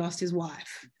fact that he lost his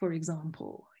wife, for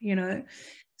example, you know.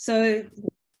 So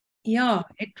yeah,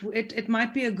 it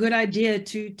might be a good idea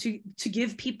to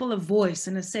give people a voice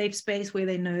and a safe space where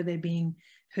they know they're being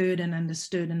heard and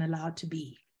understood and allowed to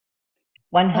be.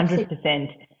 100%.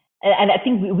 And I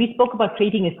think we spoke about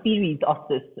creating a series of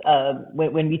this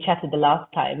when we chatted the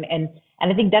last time. And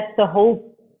I think that's the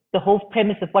whole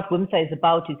premise of what 𝗓𝗏𝘡 is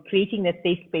about, is creating that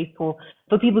safe space for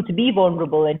people to be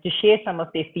vulnerable and to share some of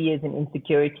their fears and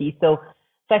insecurities. So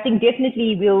I think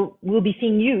definitely we'll be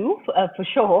seeing you for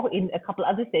sure in a couple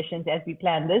other sessions as we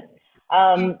plan this.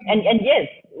 And yes,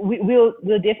 we'll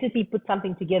definitely put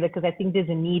something together, because I think there's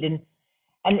a need and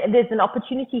there's an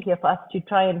opportunity here for us to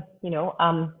try and, you know,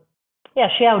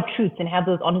 share our truths and have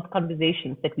those honest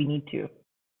conversations that we need to.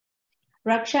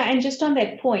 Raksha, and just on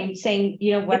that point, saying,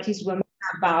 you know, what is 𝗓𝗏𝘡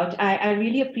about, I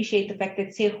really appreciate the fact that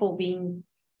Tshego, being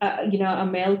you know, a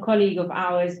male colleague of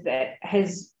ours, that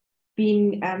has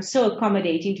been so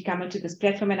accommodating to come onto this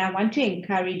platform. And I want to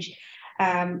encourage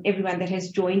everyone that has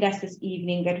joined us this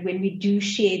evening that when we do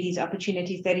share these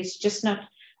opportunities, that it's just not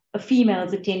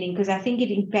females attending, because I think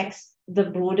it impacts the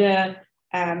broader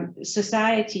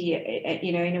society,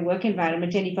 you know, in a work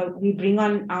environment. And if we bring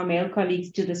on our male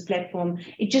colleagues to this platform,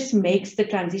 it just makes the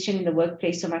transition in the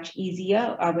workplace so much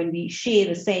easier when we share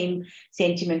the same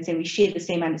sentiments and we share the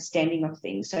same understanding of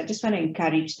things. So I just want to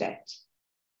encourage that.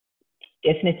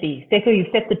 Definitely. Tshego,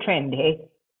 you've set the trend, hey?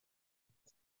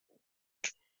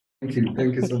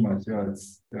 Thank you so much.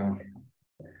 Yeah,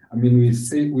 I mean,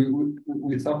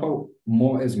 we suffer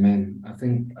more as men. I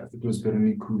think it was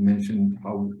Veronique who mentioned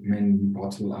how men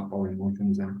bottle up our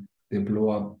emotions and they blow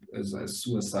up as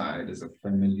suicide, as a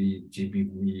family,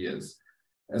 GBV,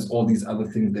 as all these other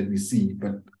things that we see.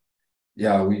 But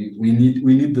yeah, we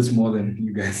need this more than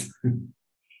you guys.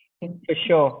 For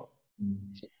sure.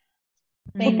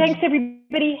 Well, thanks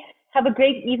everybody. Have a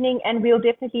great evening, and we'll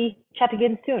definitely chat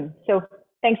again soon. So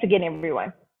thanks again,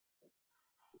 everyone.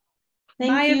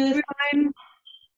 Thank you. Bye, everyone.